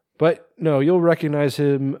 But no, you'll recognize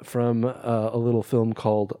him from a little film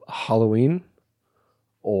called Halloween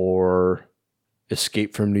or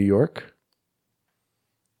Escape from New York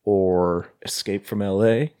or Escape from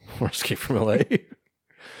L.A. or Escape from L.A.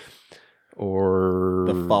 or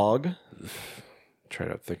The Fog. Try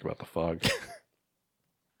to think about The Fog.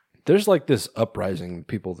 There's like this uprising of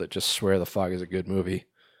people that just swear The Fog is a good movie.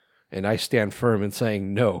 And I stand firm in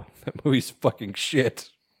saying, no, that movie's fucking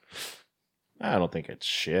shit. I don't think it's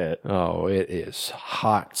shit. Oh, it is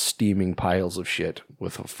hot, steaming piles of shit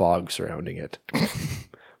with a fog surrounding it.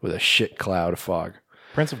 With a shit cloud of fog.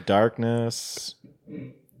 Prince of Darkness.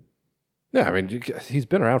 Yeah, I mean, he's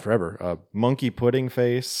been around forever. Monkey Pudding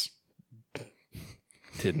Face.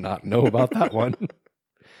 Did not know about that one.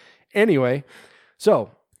 Anyway,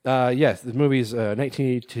 so, yes, the movie's a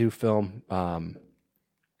 1982 film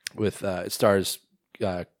with, it stars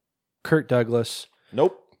Kurt Douglas.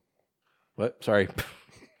 Nope. What? Sorry.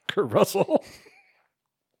 Kurt Russell.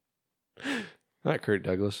 Not Kurt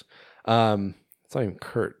Douglas. It's not even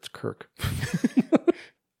Kurt. It's Kirk.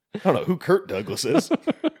 I don't know who Kurt Douglas is.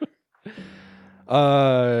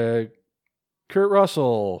 Kurt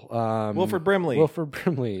Russell. Wilford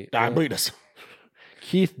Brimley. Diabetes.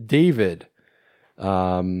 Keith David. What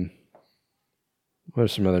are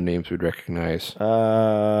some other names we'd recognize?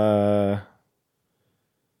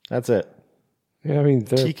 That's it. Yeah, I mean,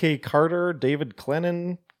 T.K. Carter, David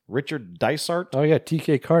Clennon, Richard Dysart. Oh yeah,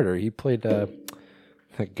 T.K. Carter. He played a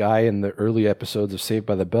guy in the early episodes of Saved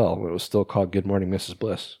by the Bell when it was still called Good Morning, Mrs.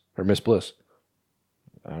 Bliss or Miss Bliss.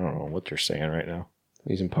 I don't know what you're saying right now.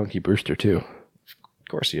 He's in Punky Brewster too. Of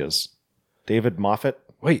course he is. David Moffat.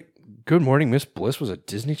 Wait, Good Morning, Miss Bliss was a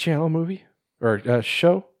Disney Channel movie or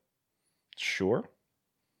show? Sure.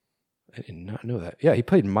 I did not know that. Yeah, he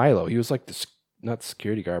played Milo. He was like not the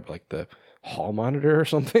security guard, but like the hall monitor or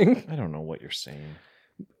something. I don't know what you're saying.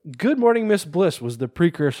 Good Morning, Miss Bliss was the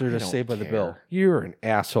precursor to don't Saved by the care. Bell. You're an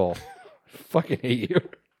asshole. Fucking hate you.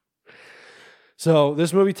 So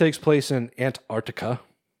this movie takes place in Antarctica.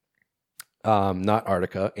 Not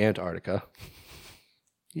Arctica, Antarctica.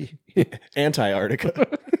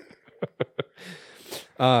 Anti-Arctica.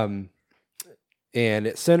 And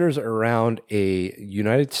it centers around a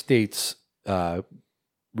United States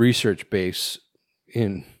research base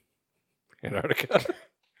in Antarctica.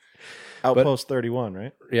 Outpost 31,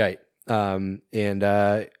 right? Right. And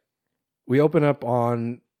we open up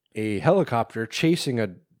on a helicopter chasing a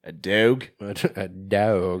dog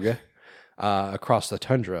across the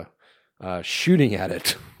tundra, shooting at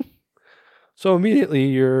it. So immediately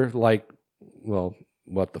you're like, well,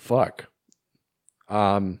 what the fuck?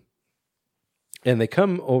 And they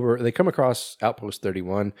come across Outpost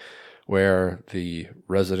 31 where the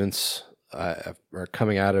residents are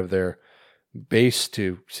coming out of their base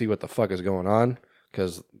to see what the fuck is going on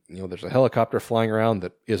because, there's a helicopter flying around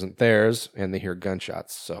that isn't theirs and they hear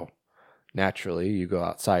gunshots. So naturally you go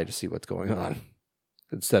outside to see what's going on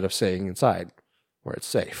instead of staying inside where it's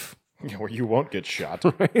safe. Yeah, where you won't get shot.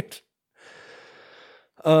 Right.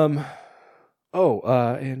 And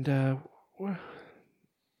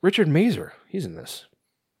Richard Mazer, he's in this.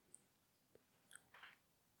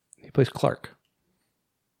 He plays Clark.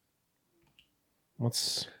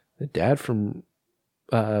 What's the dad from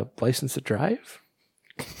License to Drive?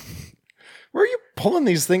 Where are you pulling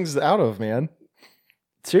these things out of, man?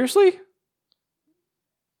 Seriously?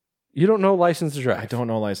 You don't know License to Drive? I don't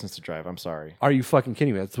know License to Drive. I'm sorry. Are you fucking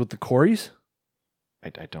kidding me? That's with the Coreys? I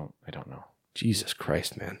don't know. Jesus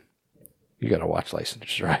Christ, man. You got to watch License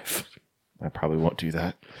to Drive. I probably won't do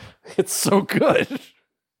that. It's so good.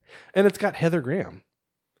 And it's got Heather Graham.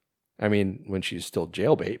 I mean, when she's still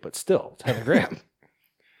jailbait, but still, it's Heather Graham.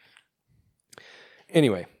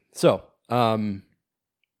 Anyway, so the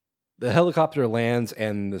helicopter lands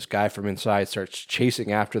and this guy from inside starts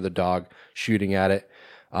chasing after the dog, shooting at it,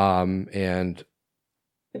 and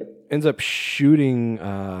ends up shooting.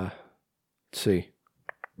 Let's see.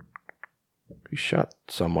 He shot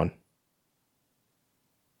someone.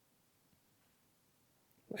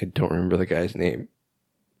 I don't remember the guy's name.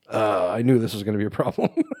 I knew this was going to be a problem.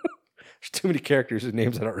 There's too many characters whose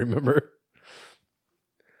names I don't remember.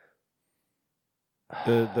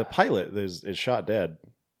 The pilot is shot dead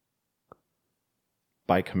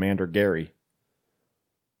by Commander Gary.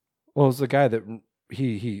 Well, it's the guy that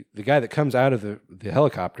the guy that comes out of the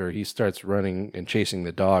helicopter. He starts running and chasing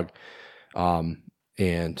the dog,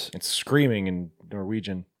 and It's screaming in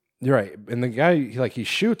Norwegian. you're right. And the guy he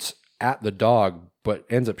shoots at the dog, but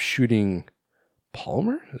ends up shooting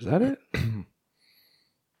Palmer. Is that it?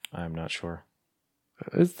 I'm not sure.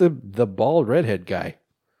 It's the bald redhead guy.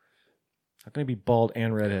 How can he be bald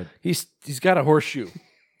and redhead? He's got a horseshoe.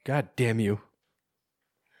 God damn you!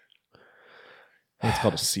 It's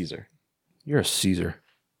called a Caesar. You're a Caesar.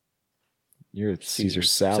 You're a Caesar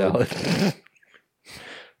salad.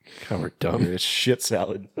 God, we're dumb. You're a shit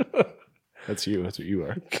salad. That's you. That's what you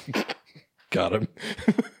are. Got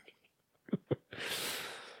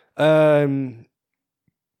him.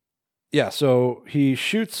 Yeah, so he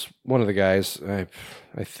shoots one of the guys. I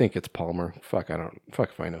think it's Palmer. Fuck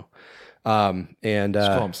if I know. And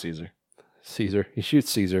Just call him Caesar. Caesar. He shoots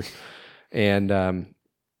Caesar. And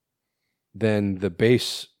then the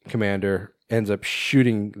base commander ends up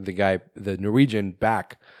shooting the Norwegian,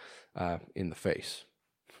 back in the face.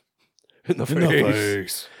 In the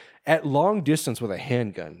face. At long distance with a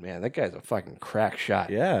handgun. Man, that guy's a fucking crack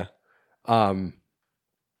shot. Yeah.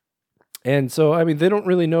 And so, I mean, they don't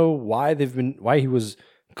really know why he was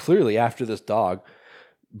clearly after this dog,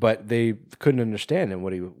 but they couldn't understand him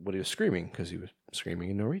what he was screaming, because he was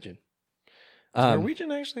screaming in Norwegian. Is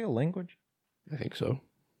Norwegian actually a language? I think so.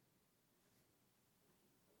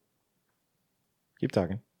 Keep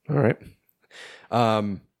talking. All right.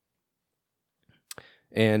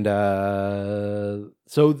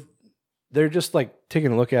 So they're just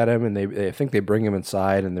taking a look at him, and they think they bring him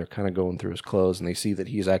inside, and they're kind of going through his clothes, and they see that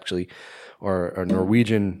he's actually a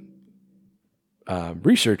Norwegian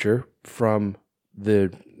researcher from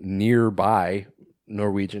the nearby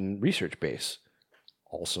Norwegian research base,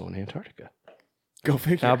 also in Antarctica. Go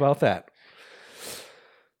figure. How about that?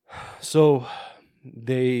 So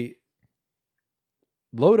they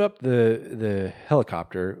load up the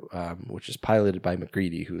helicopter, which is piloted by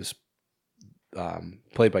McGreedy, who's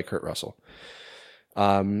played by Kurt Russell.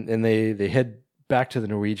 And they head back to the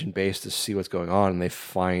Norwegian base to see what's going on, and they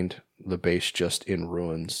find the base just in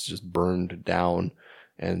ruins, just burned down,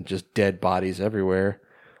 and just dead bodies everywhere,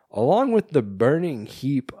 along with the burning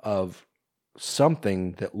heap of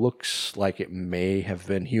something that looks like it may have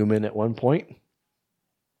been human at one point.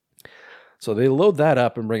 So they load that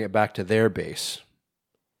up and bring it back to their base,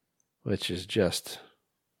 which is just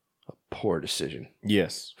a poor decision.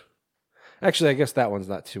 Yes. Actually, I guess that one's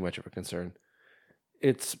not too much of a concern.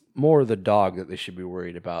 It's more the dog that they should be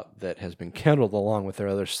worried about, that has been kennelled along with their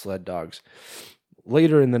other sled dogs.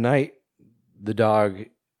 Later in the night, the dog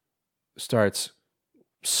starts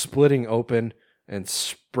splitting open and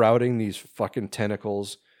sprouting these fucking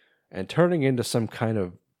tentacles and turning into some kind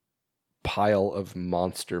of pile of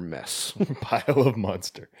monster mess. Pile of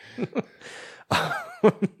monster.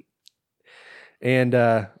 And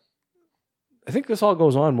I think this all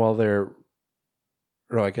goes on while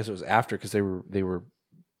I guess it was after, because they were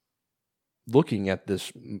looking at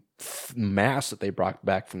this mass that they brought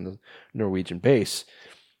back from the Norwegian base.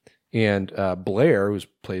 And Blair, who's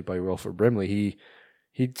played by Wilford Brimley,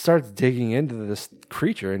 he starts digging into this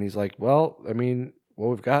creature, and he's like, well, I mean, what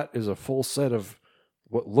we've got is a full set of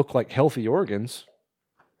what look like healthy organs,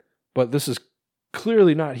 but this is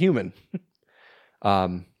clearly not human.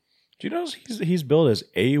 Do you notice he's billed as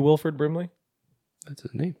a Wilford Brimley? That's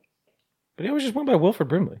his name. But he always just went by Wilford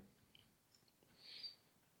Brimley.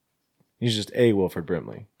 He's just a Wilford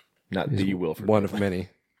Brimley, not the Wilford one Brimley. of many.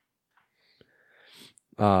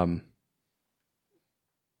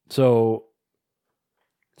 So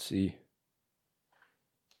let's see.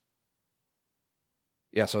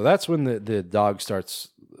 Yeah, so that's when the dog starts,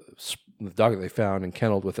 the dog that they found and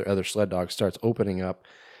kennelled with their other sled dog starts opening up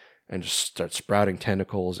and just starts sprouting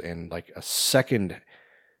tentacles, and like a second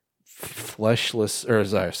fleshless,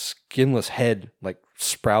 or skinless head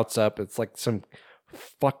sprouts up. It's like some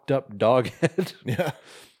fucked up dog head. Yeah.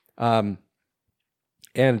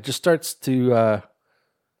 and it just starts to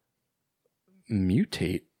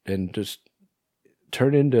mutate and just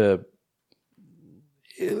turn into.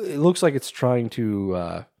 It looks like it's trying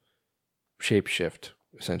to shapeshift,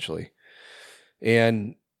 essentially.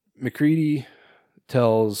 And McCready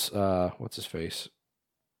tells what's his face,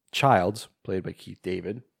 Childs, played by Keith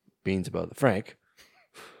David, Beans About the Frank,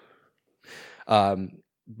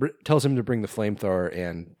 tells him to bring the flamethrower,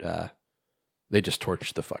 and they just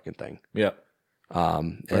torch the fucking thing. Yep.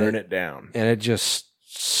 Burn it down. And it just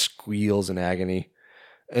squeals in agony.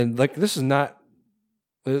 And like this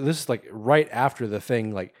is like right after the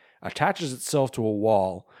thing like attaches itself to a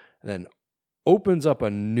wall and then opens up a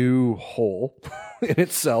new hole in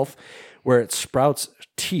itself where it sprouts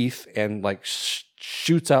teeth and like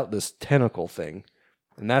shoots out this tentacle thing.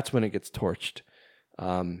 And that's when it gets torched.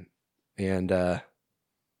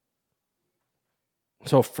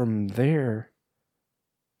 So from there,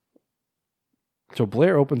 so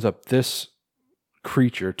Blair opens up this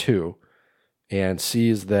creature too and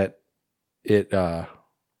sees that it's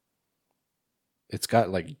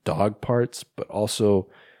got like dog parts, but also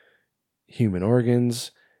human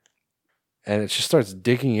organs. And it just starts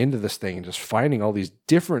digging into this thing and just finding all these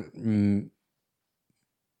different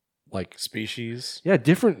like species. Yeah,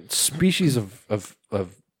 different species of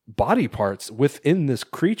body parts within this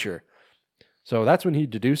creature. So that's when he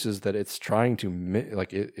deduces that it's trying to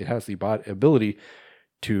like it has the ability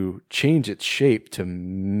to change its shape to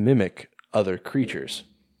mimic other creatures.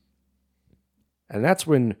 And that's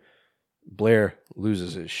when Blair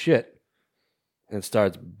loses his shit and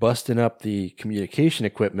starts busting up the communication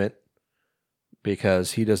equipment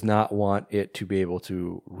because he does not want it to be able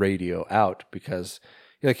to radio out, because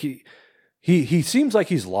like he seems like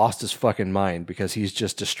he's lost his fucking mind because he's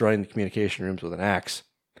just destroying the communication rooms with an axe.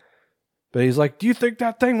 But he's like, do you think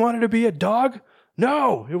that thing wanted to be a dog?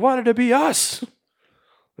 No, it wanted to be us.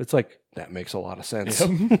 It's like, that makes a lot of sense.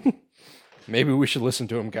 Yep. Maybe we should listen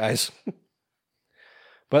to him, guys.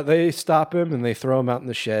 But they stop him and they throw him out in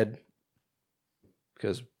the shed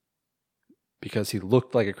because he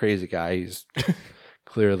looked like a crazy guy. He's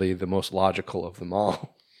clearly the most logical of them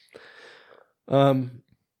all.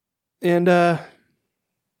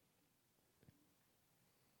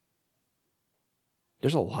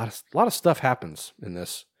 There's a lot of stuff happens in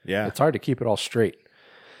this. Yeah, it's hard to keep it all straight.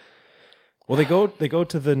 Well, they go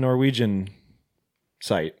to the Norwegian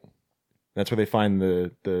site. That's where they find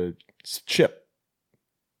the ship.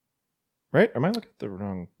 Right? Am I looking at the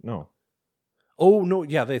wrong? No. Oh no!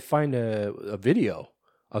 Yeah, they find a video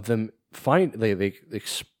of them where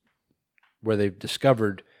they've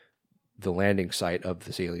discovered the landing site of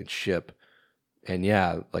this alien ship, and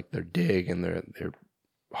yeah, like they're digging and they're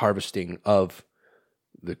harvesting of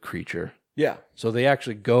the creature. Yeah. So they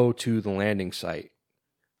actually go to the landing site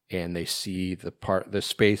and they see the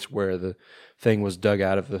space where the thing was dug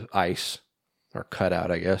out of the ice or cut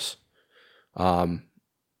out, I guess. And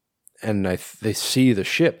they see the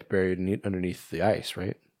ship buried underneath the ice,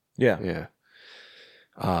 right? Yeah. Yeah.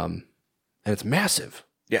 And it's massive.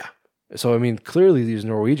 Yeah. So, I mean, clearly these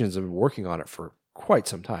Norwegians have been working on it for quite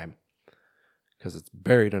some time because it's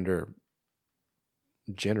buried under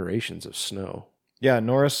generations of snow. Yeah,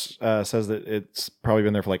 Norris says that it's probably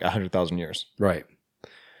been there for like 100,000 years. Right.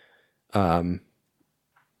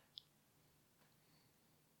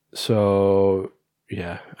 So,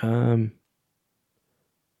 yeah.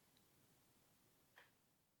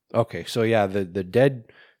 Okay, so yeah, the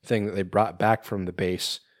dead thing that they brought back from the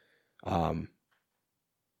base.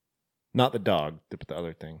 Not the dog, but the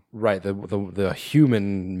other thing. Right, the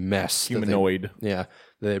human mess. Humanoid. That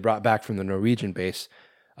they brought back from the Norwegian base.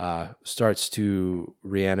 Starts to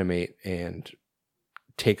reanimate and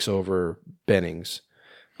takes over Bennings.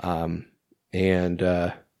 So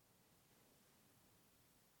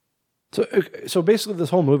basically this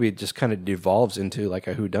whole movie just kind of devolves into like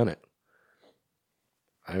a whodunit.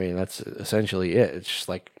 I mean, that's essentially it. It's just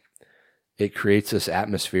like it creates this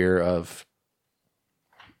atmosphere of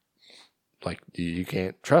like you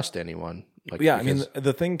can't trust anyone. Like, yeah, I mean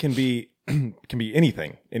the thing can be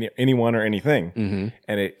anything, anyone or anything, mm-hmm.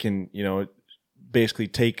 and it can basically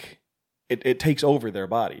it takes over their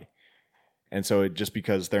body, and so just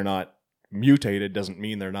because they're not mutated doesn't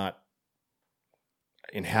mean they're not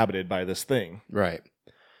inhabited by this thing. Right.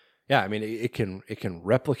 Yeah, I mean it can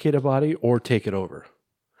replicate a body or take it over.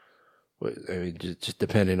 I mean, just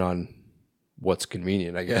depending on what's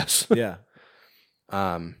convenient, I guess. Yeah.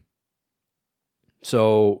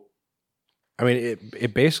 So, I mean,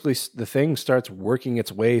 it basically, the thing starts working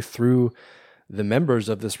its way through the members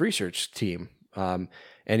of this research team. And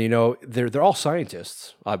they're all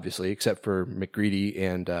scientists, obviously, except for McGreedy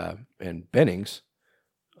and Bennings,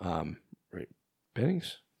 Right,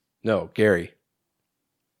 Bennings? No, Gary.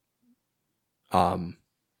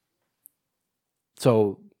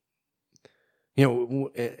 So,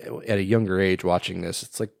 at a younger age watching this,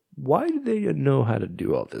 it's like, why do they know how to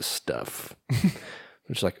do all this stuff?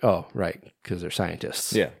 It's like, oh, right, because they're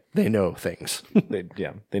scientists. Yeah. They know things.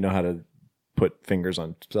 They know how to put fingers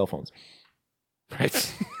on cell phones.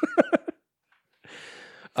 Right.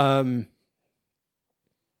 And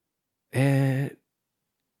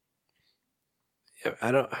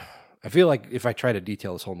I feel like if I try to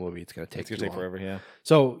detail this whole movie, it's going to take too long. Forever, yeah.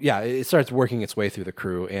 So yeah, it starts working its way through the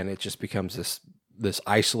crew, and it just becomes this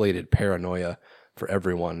isolated paranoia for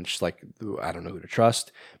everyone. Just like, I don't know who to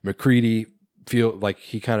trust. McCready feel like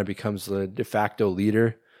he kind of becomes the de facto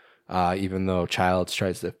leader, even though Childs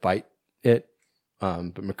tries to fight it.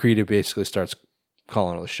 But McCready basically starts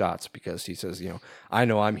calling all the shots because he says, I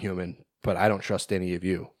know I'm human, but I don't trust any of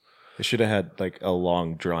you. They should have had like a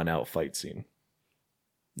long, drawn out fight scene.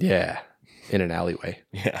 Yeah, in an alleyway.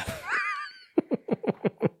 Yeah.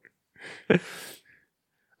 That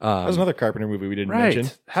was another Carpenter movie we didn't mention.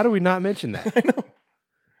 How do we not mention that? I know.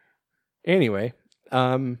 Anyway,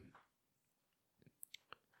 yeah.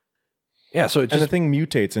 So And the thing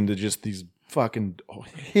mutates into just these fucking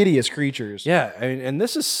hideous creatures. Yeah, and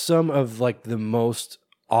this is some of like the most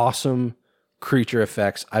awesome creature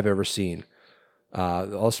effects I've ever seen.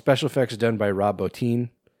 All special effects done by Rob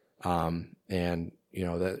Bottin, and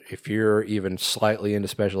that if you're even slightly into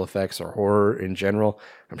special effects or horror in general,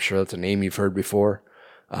 I'm sure that's a name you've heard before.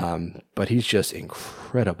 But he's just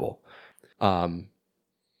incredible. Yeah,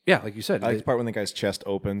 like you said, I like the part when the guy's chest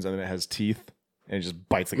opens and then it has teeth and it just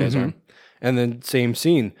bites the guy's arm. And then same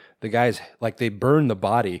scene, the guys like they burn the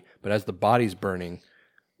body, but as the body's burning,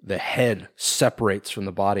 the head separates from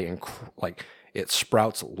the body and like it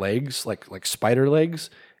sprouts legs, like spider legs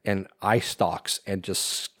and eye stalks and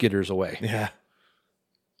just skitters away. Yeah.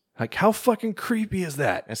 Like how fucking creepy is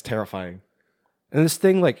that? That's terrifying. And this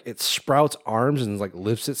thing, like, it sprouts arms and, like,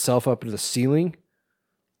 lifts itself up into the ceiling.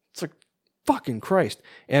 It's like, fucking Christ.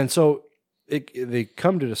 And so they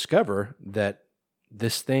come to discover that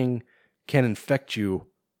this thing can infect you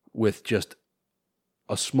with just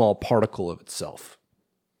a small particle of itself.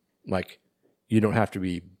 Like, you don't have to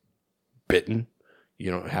be bitten.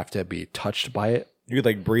 You don't have to be touched by it. You could,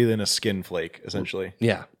 like, breathe in a skin flake, essentially.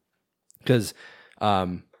 Yeah. Because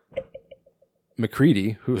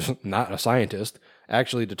McCready, who's not a scientist,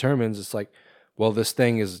 actually determines it's like, well, this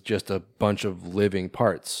thing is just a bunch of living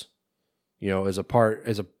parts. As an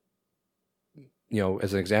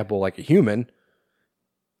example, like a human,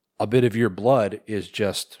 a bit of your blood is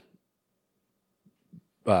just,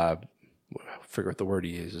 I forget what the word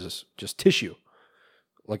he uses, just tissue.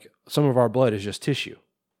 Like some of our blood is just tissue.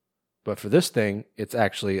 But for this thing, it's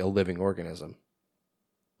actually a living organism.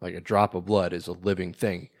 Like a drop of blood is a living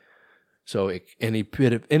thing. So any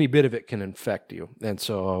bit of it can infect you. And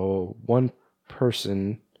so one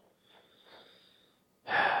person,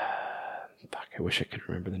 fuck, I wish I could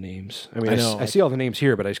remember the names. I mean, I see all the names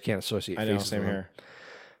here, but I just can't associate faces. I know, same here.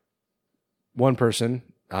 One person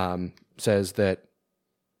says that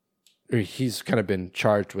he's kind of been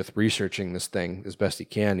charged with researching this thing as best he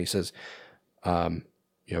can. He says,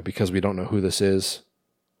 because we don't know who this is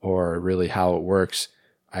or really how it works,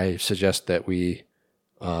 I suggest that we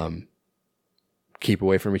keep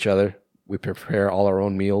away from each other. We prepare all our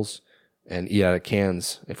own meals and eat out of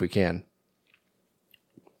cans if we can.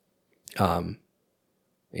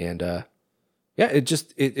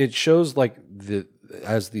 It shows like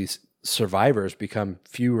as these survivors become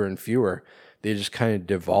fewer and fewer, they just kind of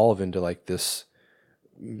devolve into like this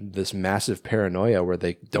massive paranoia where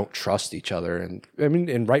they don't trust each other, and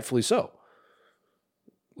rightfully so.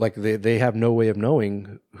 Like they have no way of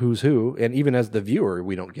knowing who's who, and even as the viewer,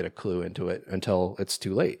 we don't get a clue into it until it's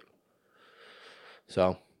too late.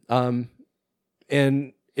 So,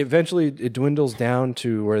 and eventually it dwindles down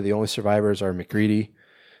to where the only survivors are McCready,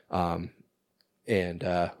 and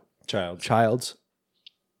Childs.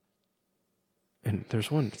 And there's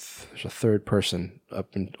a third person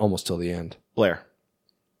up in almost till the end. Blair.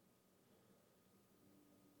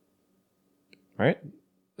 Right?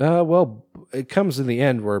 Well, it comes in the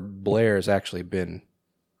end where Blair has actually been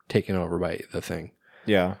taken over by the thing.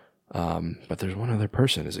 Yeah. But there's one other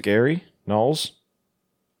person. Is it Gary? Knowles?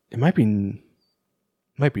 It might be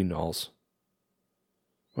Knowles.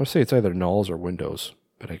 I want to say it's either Knowles or Windows,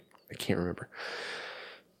 but I can't remember.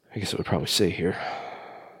 I guess it would probably say here.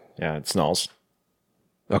 Yeah, it's Knowles.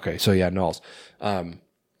 Okay, so yeah, Knowles.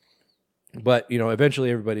 But, eventually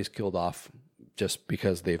everybody's killed off just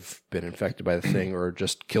because they've been infected by the thing or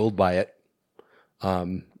just killed by it.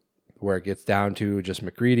 where it gets down to just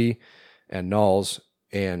McCready and Knowles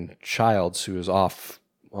and Childs, who is off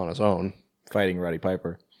on his own. Fighting Roddy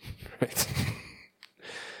Piper. Right.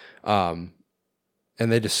 And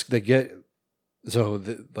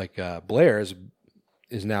Blair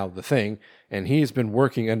is now the thing, and he's been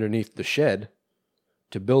working underneath the shed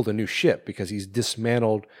to build a new ship because he's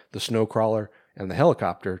dismantled the snowcrawler and the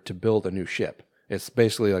helicopter to build a new ship. It's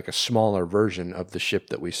basically like a smaller version of the ship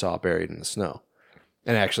that we saw buried in the snow.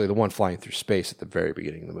 And actually the one flying through space at the very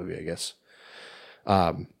beginning of the movie, I guess.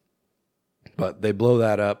 But they blow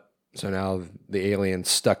that up. So now the alien's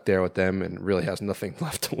stuck there with them and really has nothing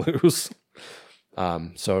left to lose.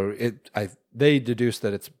 They deduce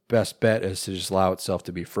that its best bet is to just allow itself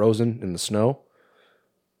to be frozen in the snow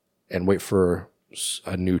and wait for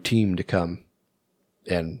a new team to come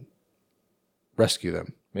and rescue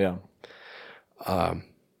them. Yeah.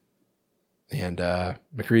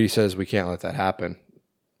 McCready says we can't let that happen.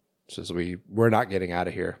 Says we're not getting out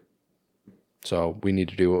of here. So we need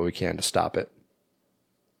to do what we can to stop it.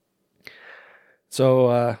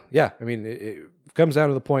 So, it comes down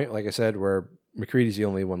to the point, like I said, where McCready's the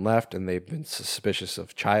only one left, and they've been suspicious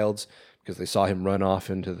of Childs because they saw him run off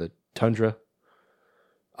into the tundra.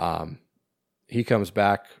 He comes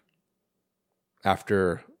back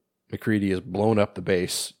after McCready has blown up the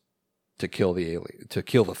base to kill the alien, to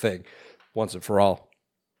kill the thing once and for all.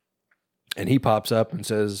 And he pops up and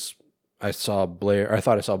says, I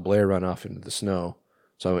thought I saw Blair run off into the snow,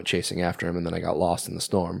 so I went chasing after him, and then I got lost in the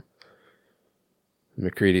storm.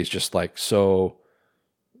 McCready's just like so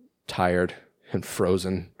tired and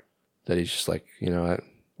frozen that he's just like,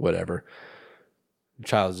 whatever.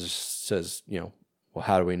 Childs just says, well,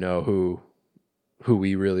 how do we know who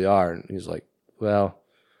we really are? And he's like, well,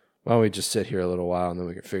 why don't we just sit here a little while and then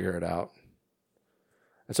we can figure it out.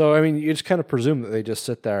 And so, you just kind of presume that they just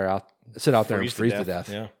sit out there and freeze to death.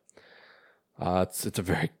 Yeah. It's a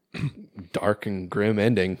very dark and grim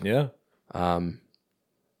ending. Yeah.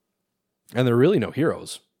 And they're really no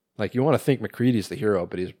heroes. Like, you want to think McCready's the hero,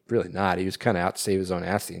 but he's really not. He was kind of out to save his own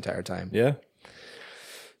ass the entire time. Yeah.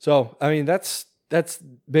 So, that's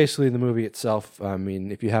basically the movie itself.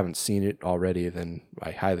 If you haven't seen it already, then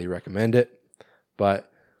I highly recommend it. But,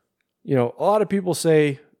 a lot of people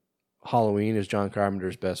say Halloween is John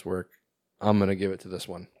Carpenter's best work. I'm going to give it to this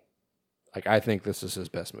one. Like, I think this is his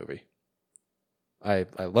best movie. I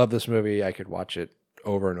love this movie. I could watch it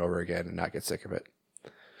over and over again and not get sick of it.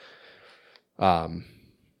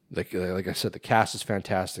 Like I said, the cast is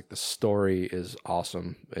fantastic. The story is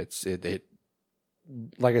awesome.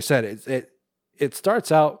 Like I said, it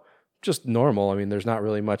starts out just normal. There's not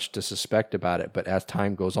really much to suspect about it, but as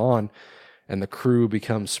time goes on and the crew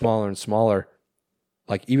becomes smaller and smaller,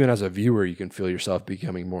 like even as a viewer, you can feel yourself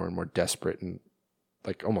becoming more and more desperate and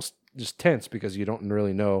like almost just tense because you don't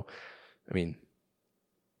really know.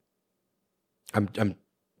 I'm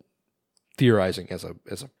theorizing as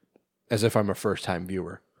if I'm a first time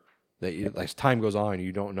viewer. That as time goes on,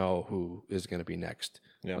 you don't know who is going to be next.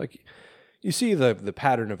 Yeah. Like you see the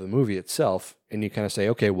pattern of the movie itself, and you kind of say,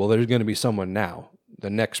 okay, well, there's going to be someone now. The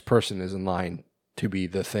next person is in line to be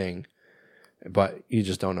the thing, but you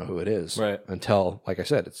just don't know who it is, right? Until, like I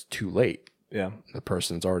said, it's too late. Yeah, the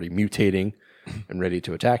person's already mutating and ready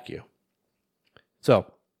to attack you.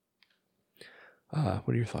 So, what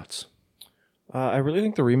are your thoughts? I really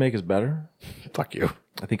think the remake is better. Fuck you.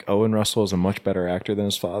 I think Owen Russell is a much better actor than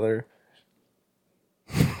his father.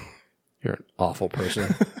 You're an awful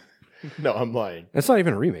person. No, I'm lying. It's not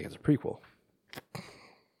even a remake; it's a prequel.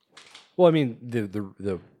 Well,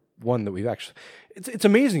 the one that we've actually... It's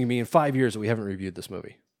amazing to me in 5 years that we haven't reviewed this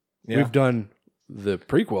movie. Yeah. We've done the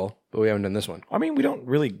prequel, but we haven't done this one. We don't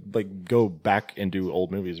really go back and do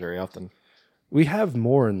old movies very often. We have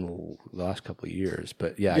more in the last couple of years,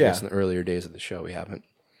 but I guess in the earlier days of the show we haven't.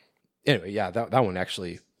 Anyway, that one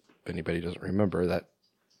actually, if anybody doesn't remember, that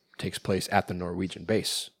takes place at the Norwegian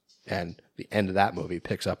base, and the end of that movie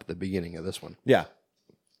picks up at the beginning of this one. Yeah.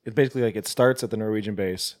 It's basically it starts at the Norwegian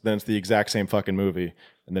base, then it's the exact same fucking movie,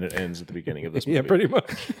 and then it ends at the beginning of this movie. Yeah, pretty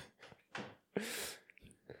much.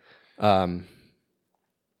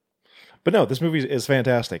 But no, this movie is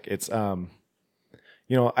fantastic. It's, I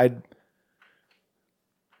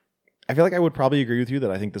feel like I would probably agree with you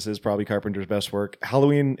that I think this is probably Carpenter's best work.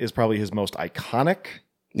 Halloween is probably his most iconic.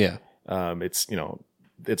 Yeah. It's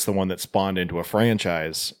the one that spawned into a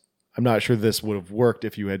franchise. I'm not sure this would have worked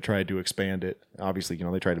if you had tried to expand it. Obviously,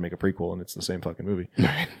 they tried to make a prequel and it's the same fucking movie.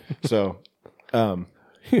 So,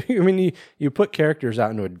 you put characters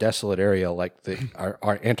out into a desolate area like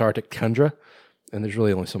our Antarctic tundra, and there's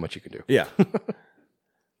really only so much you can do. Yeah.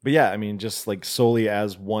 But yeah, I mean, just like solely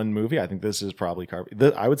as one movie, I think this is probably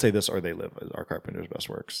I would say this or They Live are Carpenter's best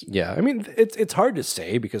works. Yeah, I mean, it's hard to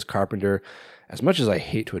say because Carpenter, as much as I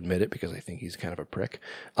hate to admit it, because I think he's kind of a prick,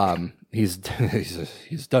 he's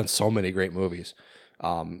done so many great movies,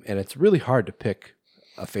 and it's really hard to pick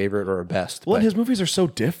a favorite or a best. Well, and his movies are so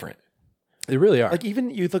different. They really are. Like even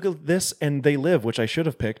you look at this and They Live, which I should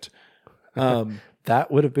have picked.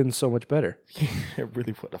 That would have been so much better. It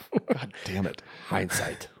really would have. God damn it.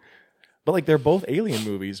 Hindsight. But like they're both alien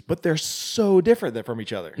movies, but they're so different from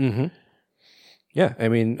each other. Mm-hmm. Yeah, I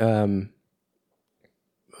mean,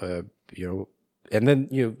 you know, and then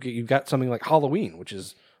you've got something like Halloween, which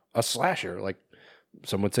is a slasher, like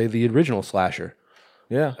some would say the original slasher.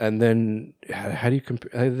 Yeah, and then how do you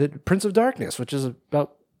compare the Prince of Darkness, which is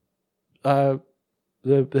about the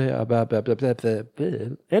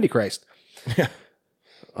Antichrist. Yeah.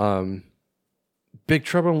 Big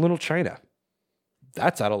Trouble in Little China.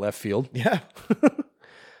 That's out of left field. Yeah.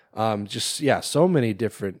 So many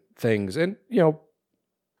different things. And,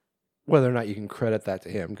 whether or not you can credit that to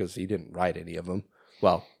him, because he didn't write any of them.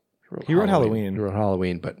 Well, he wrote Halloween. He wrote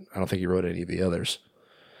Halloween, but I don't think he wrote any of the others.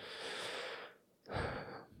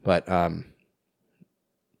 But, I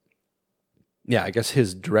guess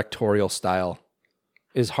his directorial style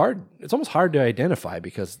is hard. It's almost hard to identify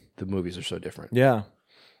because the movies are so different. Yeah.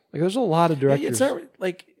 Like, there's a lot of directors. It's not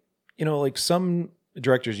like, like some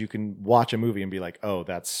directors you can watch a movie and be like, oh,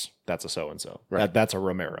 that's a so-and-so. Right. That's a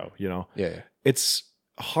Romero, Yeah. It's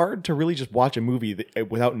hard to really just watch a movie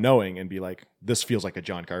without knowing and be like, this feels like a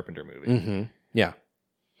John Carpenter movie. Mm-hmm. Yeah.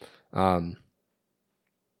 I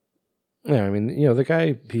mean, the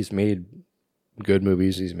guy, he's made good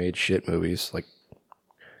movies. He's made shit movies like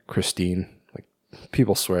Christine. Like,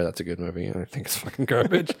 people swear that's a good movie, and I think it's fucking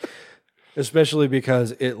garbage. Especially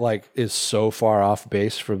because it is so far off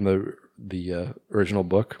base from the original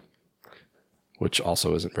book, which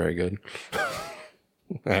also isn't very good.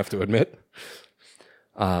 I have to admit.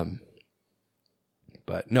 But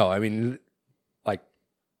no, I mean,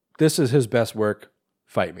 this is his best work.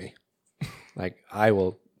 Fight me. I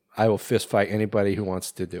will fist fight anybody who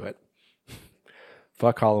wants to do it.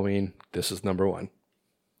 Fuck Halloween. This is number one.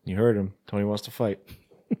 You heard him. Tony wants to fight.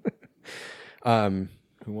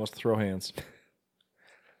 Who wants to throw hands?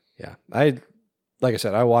 Yeah. Like I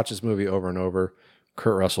said, I watch this movie over and over.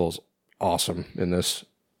 Kurt Russell's awesome in this.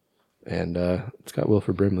 And it's got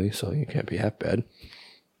Wilford Brimley, so you can't be half bad.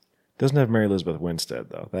 Doesn't have Mary Elizabeth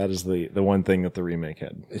Winstead, though. That is the one thing that the remake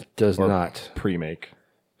had. It does not. Pre-make.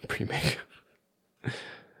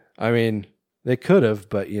 I mean, they could have,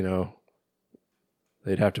 but,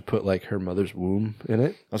 they'd have to put, her mother's womb in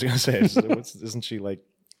it. I was going to say, isn't she,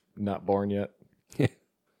 not born yet?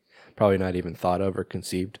 Probably not even thought of or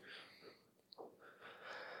conceived.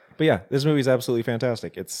 But yeah, this movie is absolutely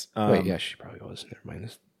fantastic. It's wait, yeah, she probably was. Never mind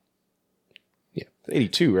this. Yeah,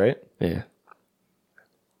 82, right? Yeah,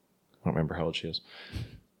 I don't remember how old she is.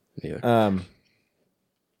 Neither. But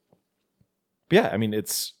yeah, I mean,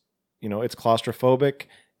 it's it's claustrophobic,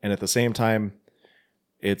 and at the same time,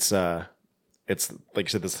 it's like you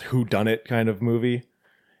said, this whodunit kind of movie,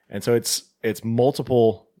 and so it's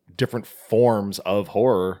multiple different forms of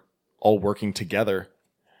horror all working together.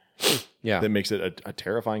 Yeah, that makes it a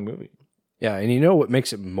terrifying movie. Yeah, and what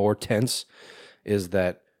makes it more tense is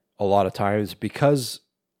that a lot of times, because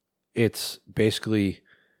it's basically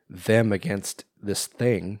them against this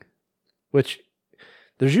thing, which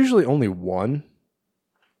there's usually only one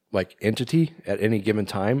entity at any given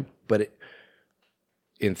time, but it,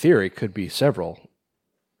 in theory, could be several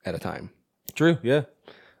at a time. True, yeah.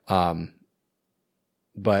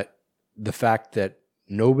 But the fact that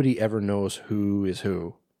nobody ever knows who is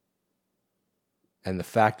who, and the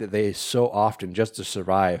fact that they so often, just to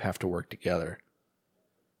survive, have to work together,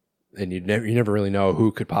 and you never really know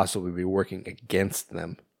who could possibly be working against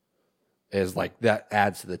them, is that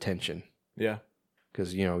adds to the tension. Yeah.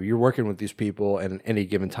 Because, you're working with these people, and at any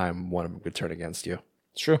given time, one of them could turn against you.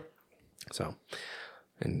 It's true. So,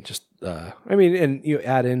 and just, and you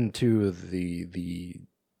add into the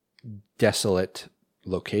desolate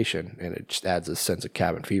location, and it just adds a sense of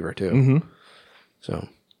cabin fever, too. Mm-hmm. So,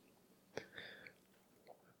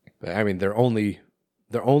 but, I mean, their only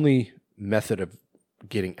method of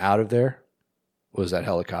getting out of there was that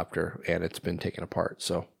helicopter, and it's been taken apart.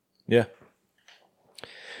 So, yeah.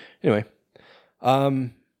 Anyway,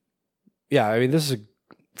 yeah, I mean, this is a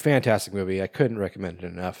fantastic movie. I couldn't recommend it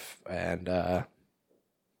enough. And yeah,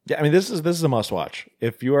 I mean, this is a must watch.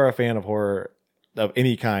 If you are a fan of horror of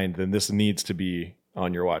any kind, then this needs to be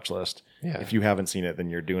on your watch list. Yeah. If you haven't seen it,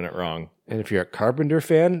 then you're doing it wrong. And if you're a Carpenter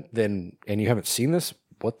fan, and you haven't seen this,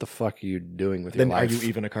 what the fuck are you doing with your Then life? are you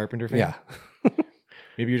even a Carpenter fan? Yeah.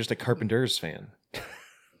 Maybe you're just a Carpenter's fan.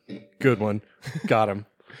 Good one. Got him.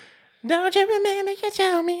 Don't you remember you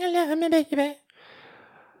told me you love me, baby?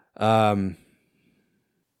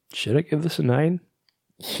 Should I give this a 9?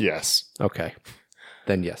 Yes. Okay.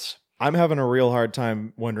 Then yes. I'm having a real hard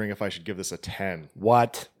time wondering if I should give this a 10.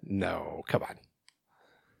 What? No. Come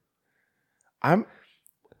on.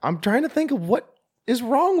 I'm trying to think of what is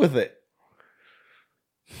wrong with it.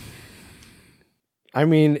 I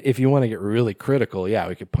mean, if you want to get really critical, yeah,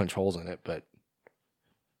 we could punch holes in it, but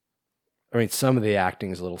I mean, some of the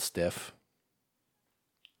acting is a little stiff.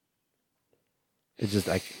 It's just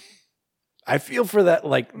like, I feel for that,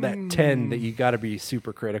 like that 10 that you got to be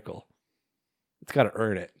super critical. It's got to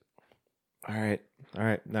earn it. All right,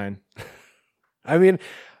 9. I mean,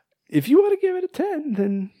 if you want to give it a 10,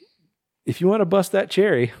 then if you want to bust that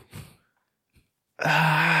cherry.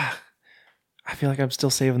 I feel like I'm still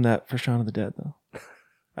saving that for Shaun of the Dead, though.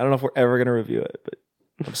 I don't know if we're ever going to review it, but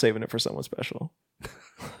I'm saving it for someone special.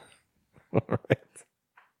 All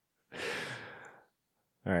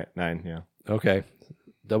right, 9, yeah. Okay.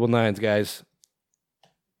 Double 9s, guys.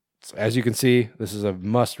 So as you can see, this is a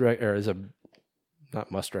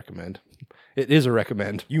not must recommend. It is a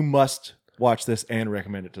recommend. You must watch this and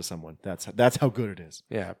recommend it to someone. That's how good it is.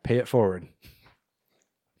 Yeah, pay it forward.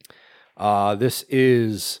 This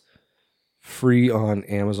is free on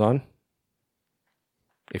Amazon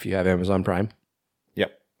if you have Amazon Prime.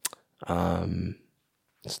 Yep.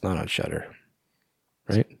 It's not on Shudder,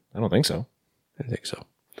 right? I don't think so. I think so.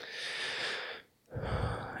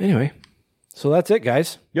 Anyway, so that's it,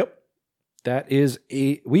 guys. Yep. That is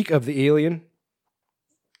a week of the Alien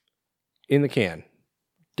in the can.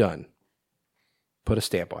 Done. Put a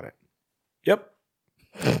stamp on it. Yep.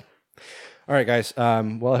 All right, guys.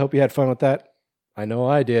 Well, I hope you had fun with that. I know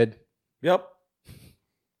I did. Yep.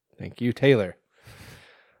 Thank you, Taylor.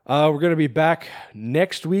 We're going to be back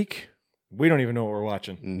next week. We don't even know what we're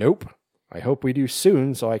watching. Nope. I hope we do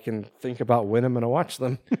soon so I can think about when I'm going to watch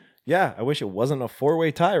them. Yeah, I wish it wasn't a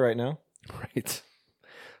 4-way tie right now. Right.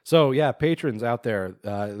 So, yeah, patrons out there,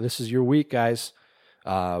 this is your week, guys.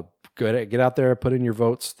 Get out there, put in your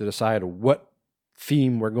votes to decide what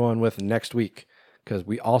theme we're going with next week, because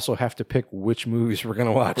we also have to pick which movies we're going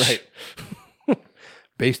to watch. Right.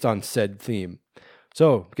 Based on said theme.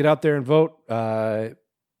 So, get out there and vote.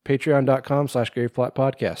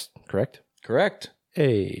 Patreon.com/GravePlotPodcast, correct? Correct.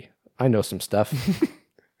 Hey, I know some stuff.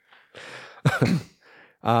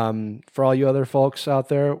 For all you other folks out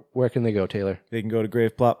there, where can they go, Taylor? They can go to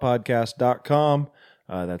graveplotpodcast.com.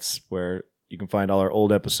 That's where you can find all our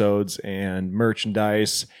old episodes and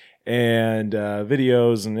merchandise and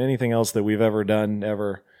videos and anything else that we've ever done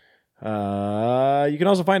ever. You can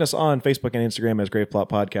also find us on Facebook and Instagram as Graveplot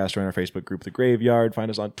Podcast, or in our Facebook group, The Graveyard.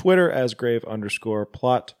 Find us on Twitter as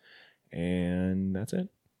Grave_plot. And that's it.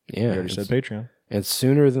 Yeah. We already said Patreon. And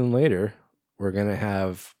sooner than later, we're going to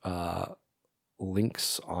have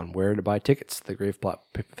links on where to buy tickets to the Graveplot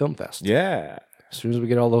Film Fest. Yeah. As soon as we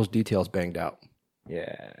get all those details banged out.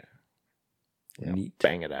 Yeah. Neat.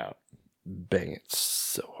 Bang it out. Bang it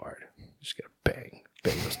so hard. Just got to bang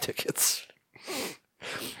those tickets.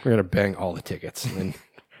 We're going to bang all the tickets, and then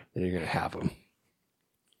you're going to have them.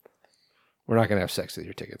 We're not going to have sex with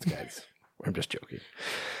your tickets, guys. I'm just joking.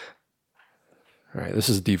 All right, this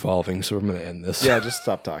is devolving, so I'm going to end this. Yeah, just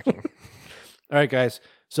stop talking. All right, guys.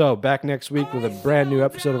 So, back next week with a brand new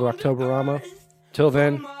episode of Octoberama. Till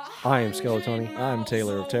then, I am Skeletoni. I'm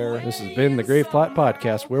Taylor of Terror. This has been the Graveplot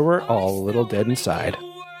Podcast, where we're all a little dead inside.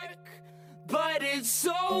 But it's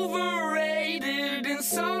overrated and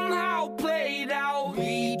somehow played out.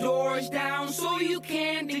 3 doors down so you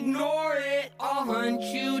can't ignore it. I'll hunt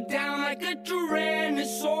you down like a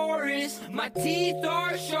Tyrannosaurus. My teeth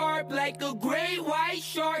are sharp like a great white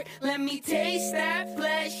shark. Let me taste that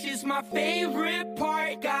flesh, is my favorite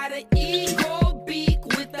part. Got an eagle beak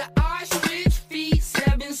with the ostrich feet.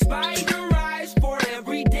 7 spider eyes for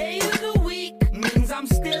every day of the week. Means I'm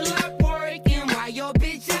still up working while your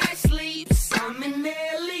bitch ass sleeps. I'm an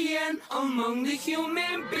alien among the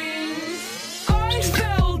human beings. I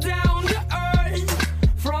fell down to earth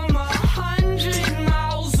from 100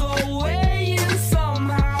 miles away, and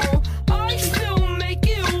somehow I still make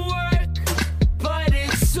it work. But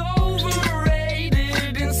it's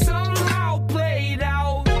overrated and somehow played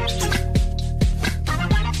out.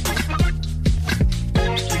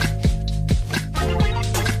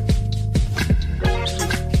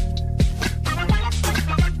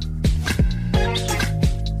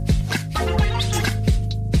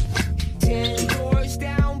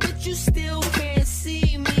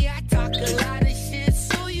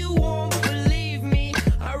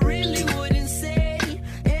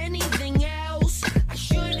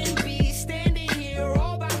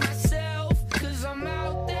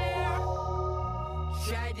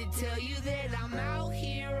 Tried to tell you that I'm out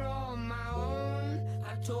here on my own.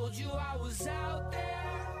 I told you I was out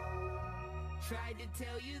there. Tried to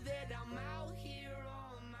tell you that I'm out here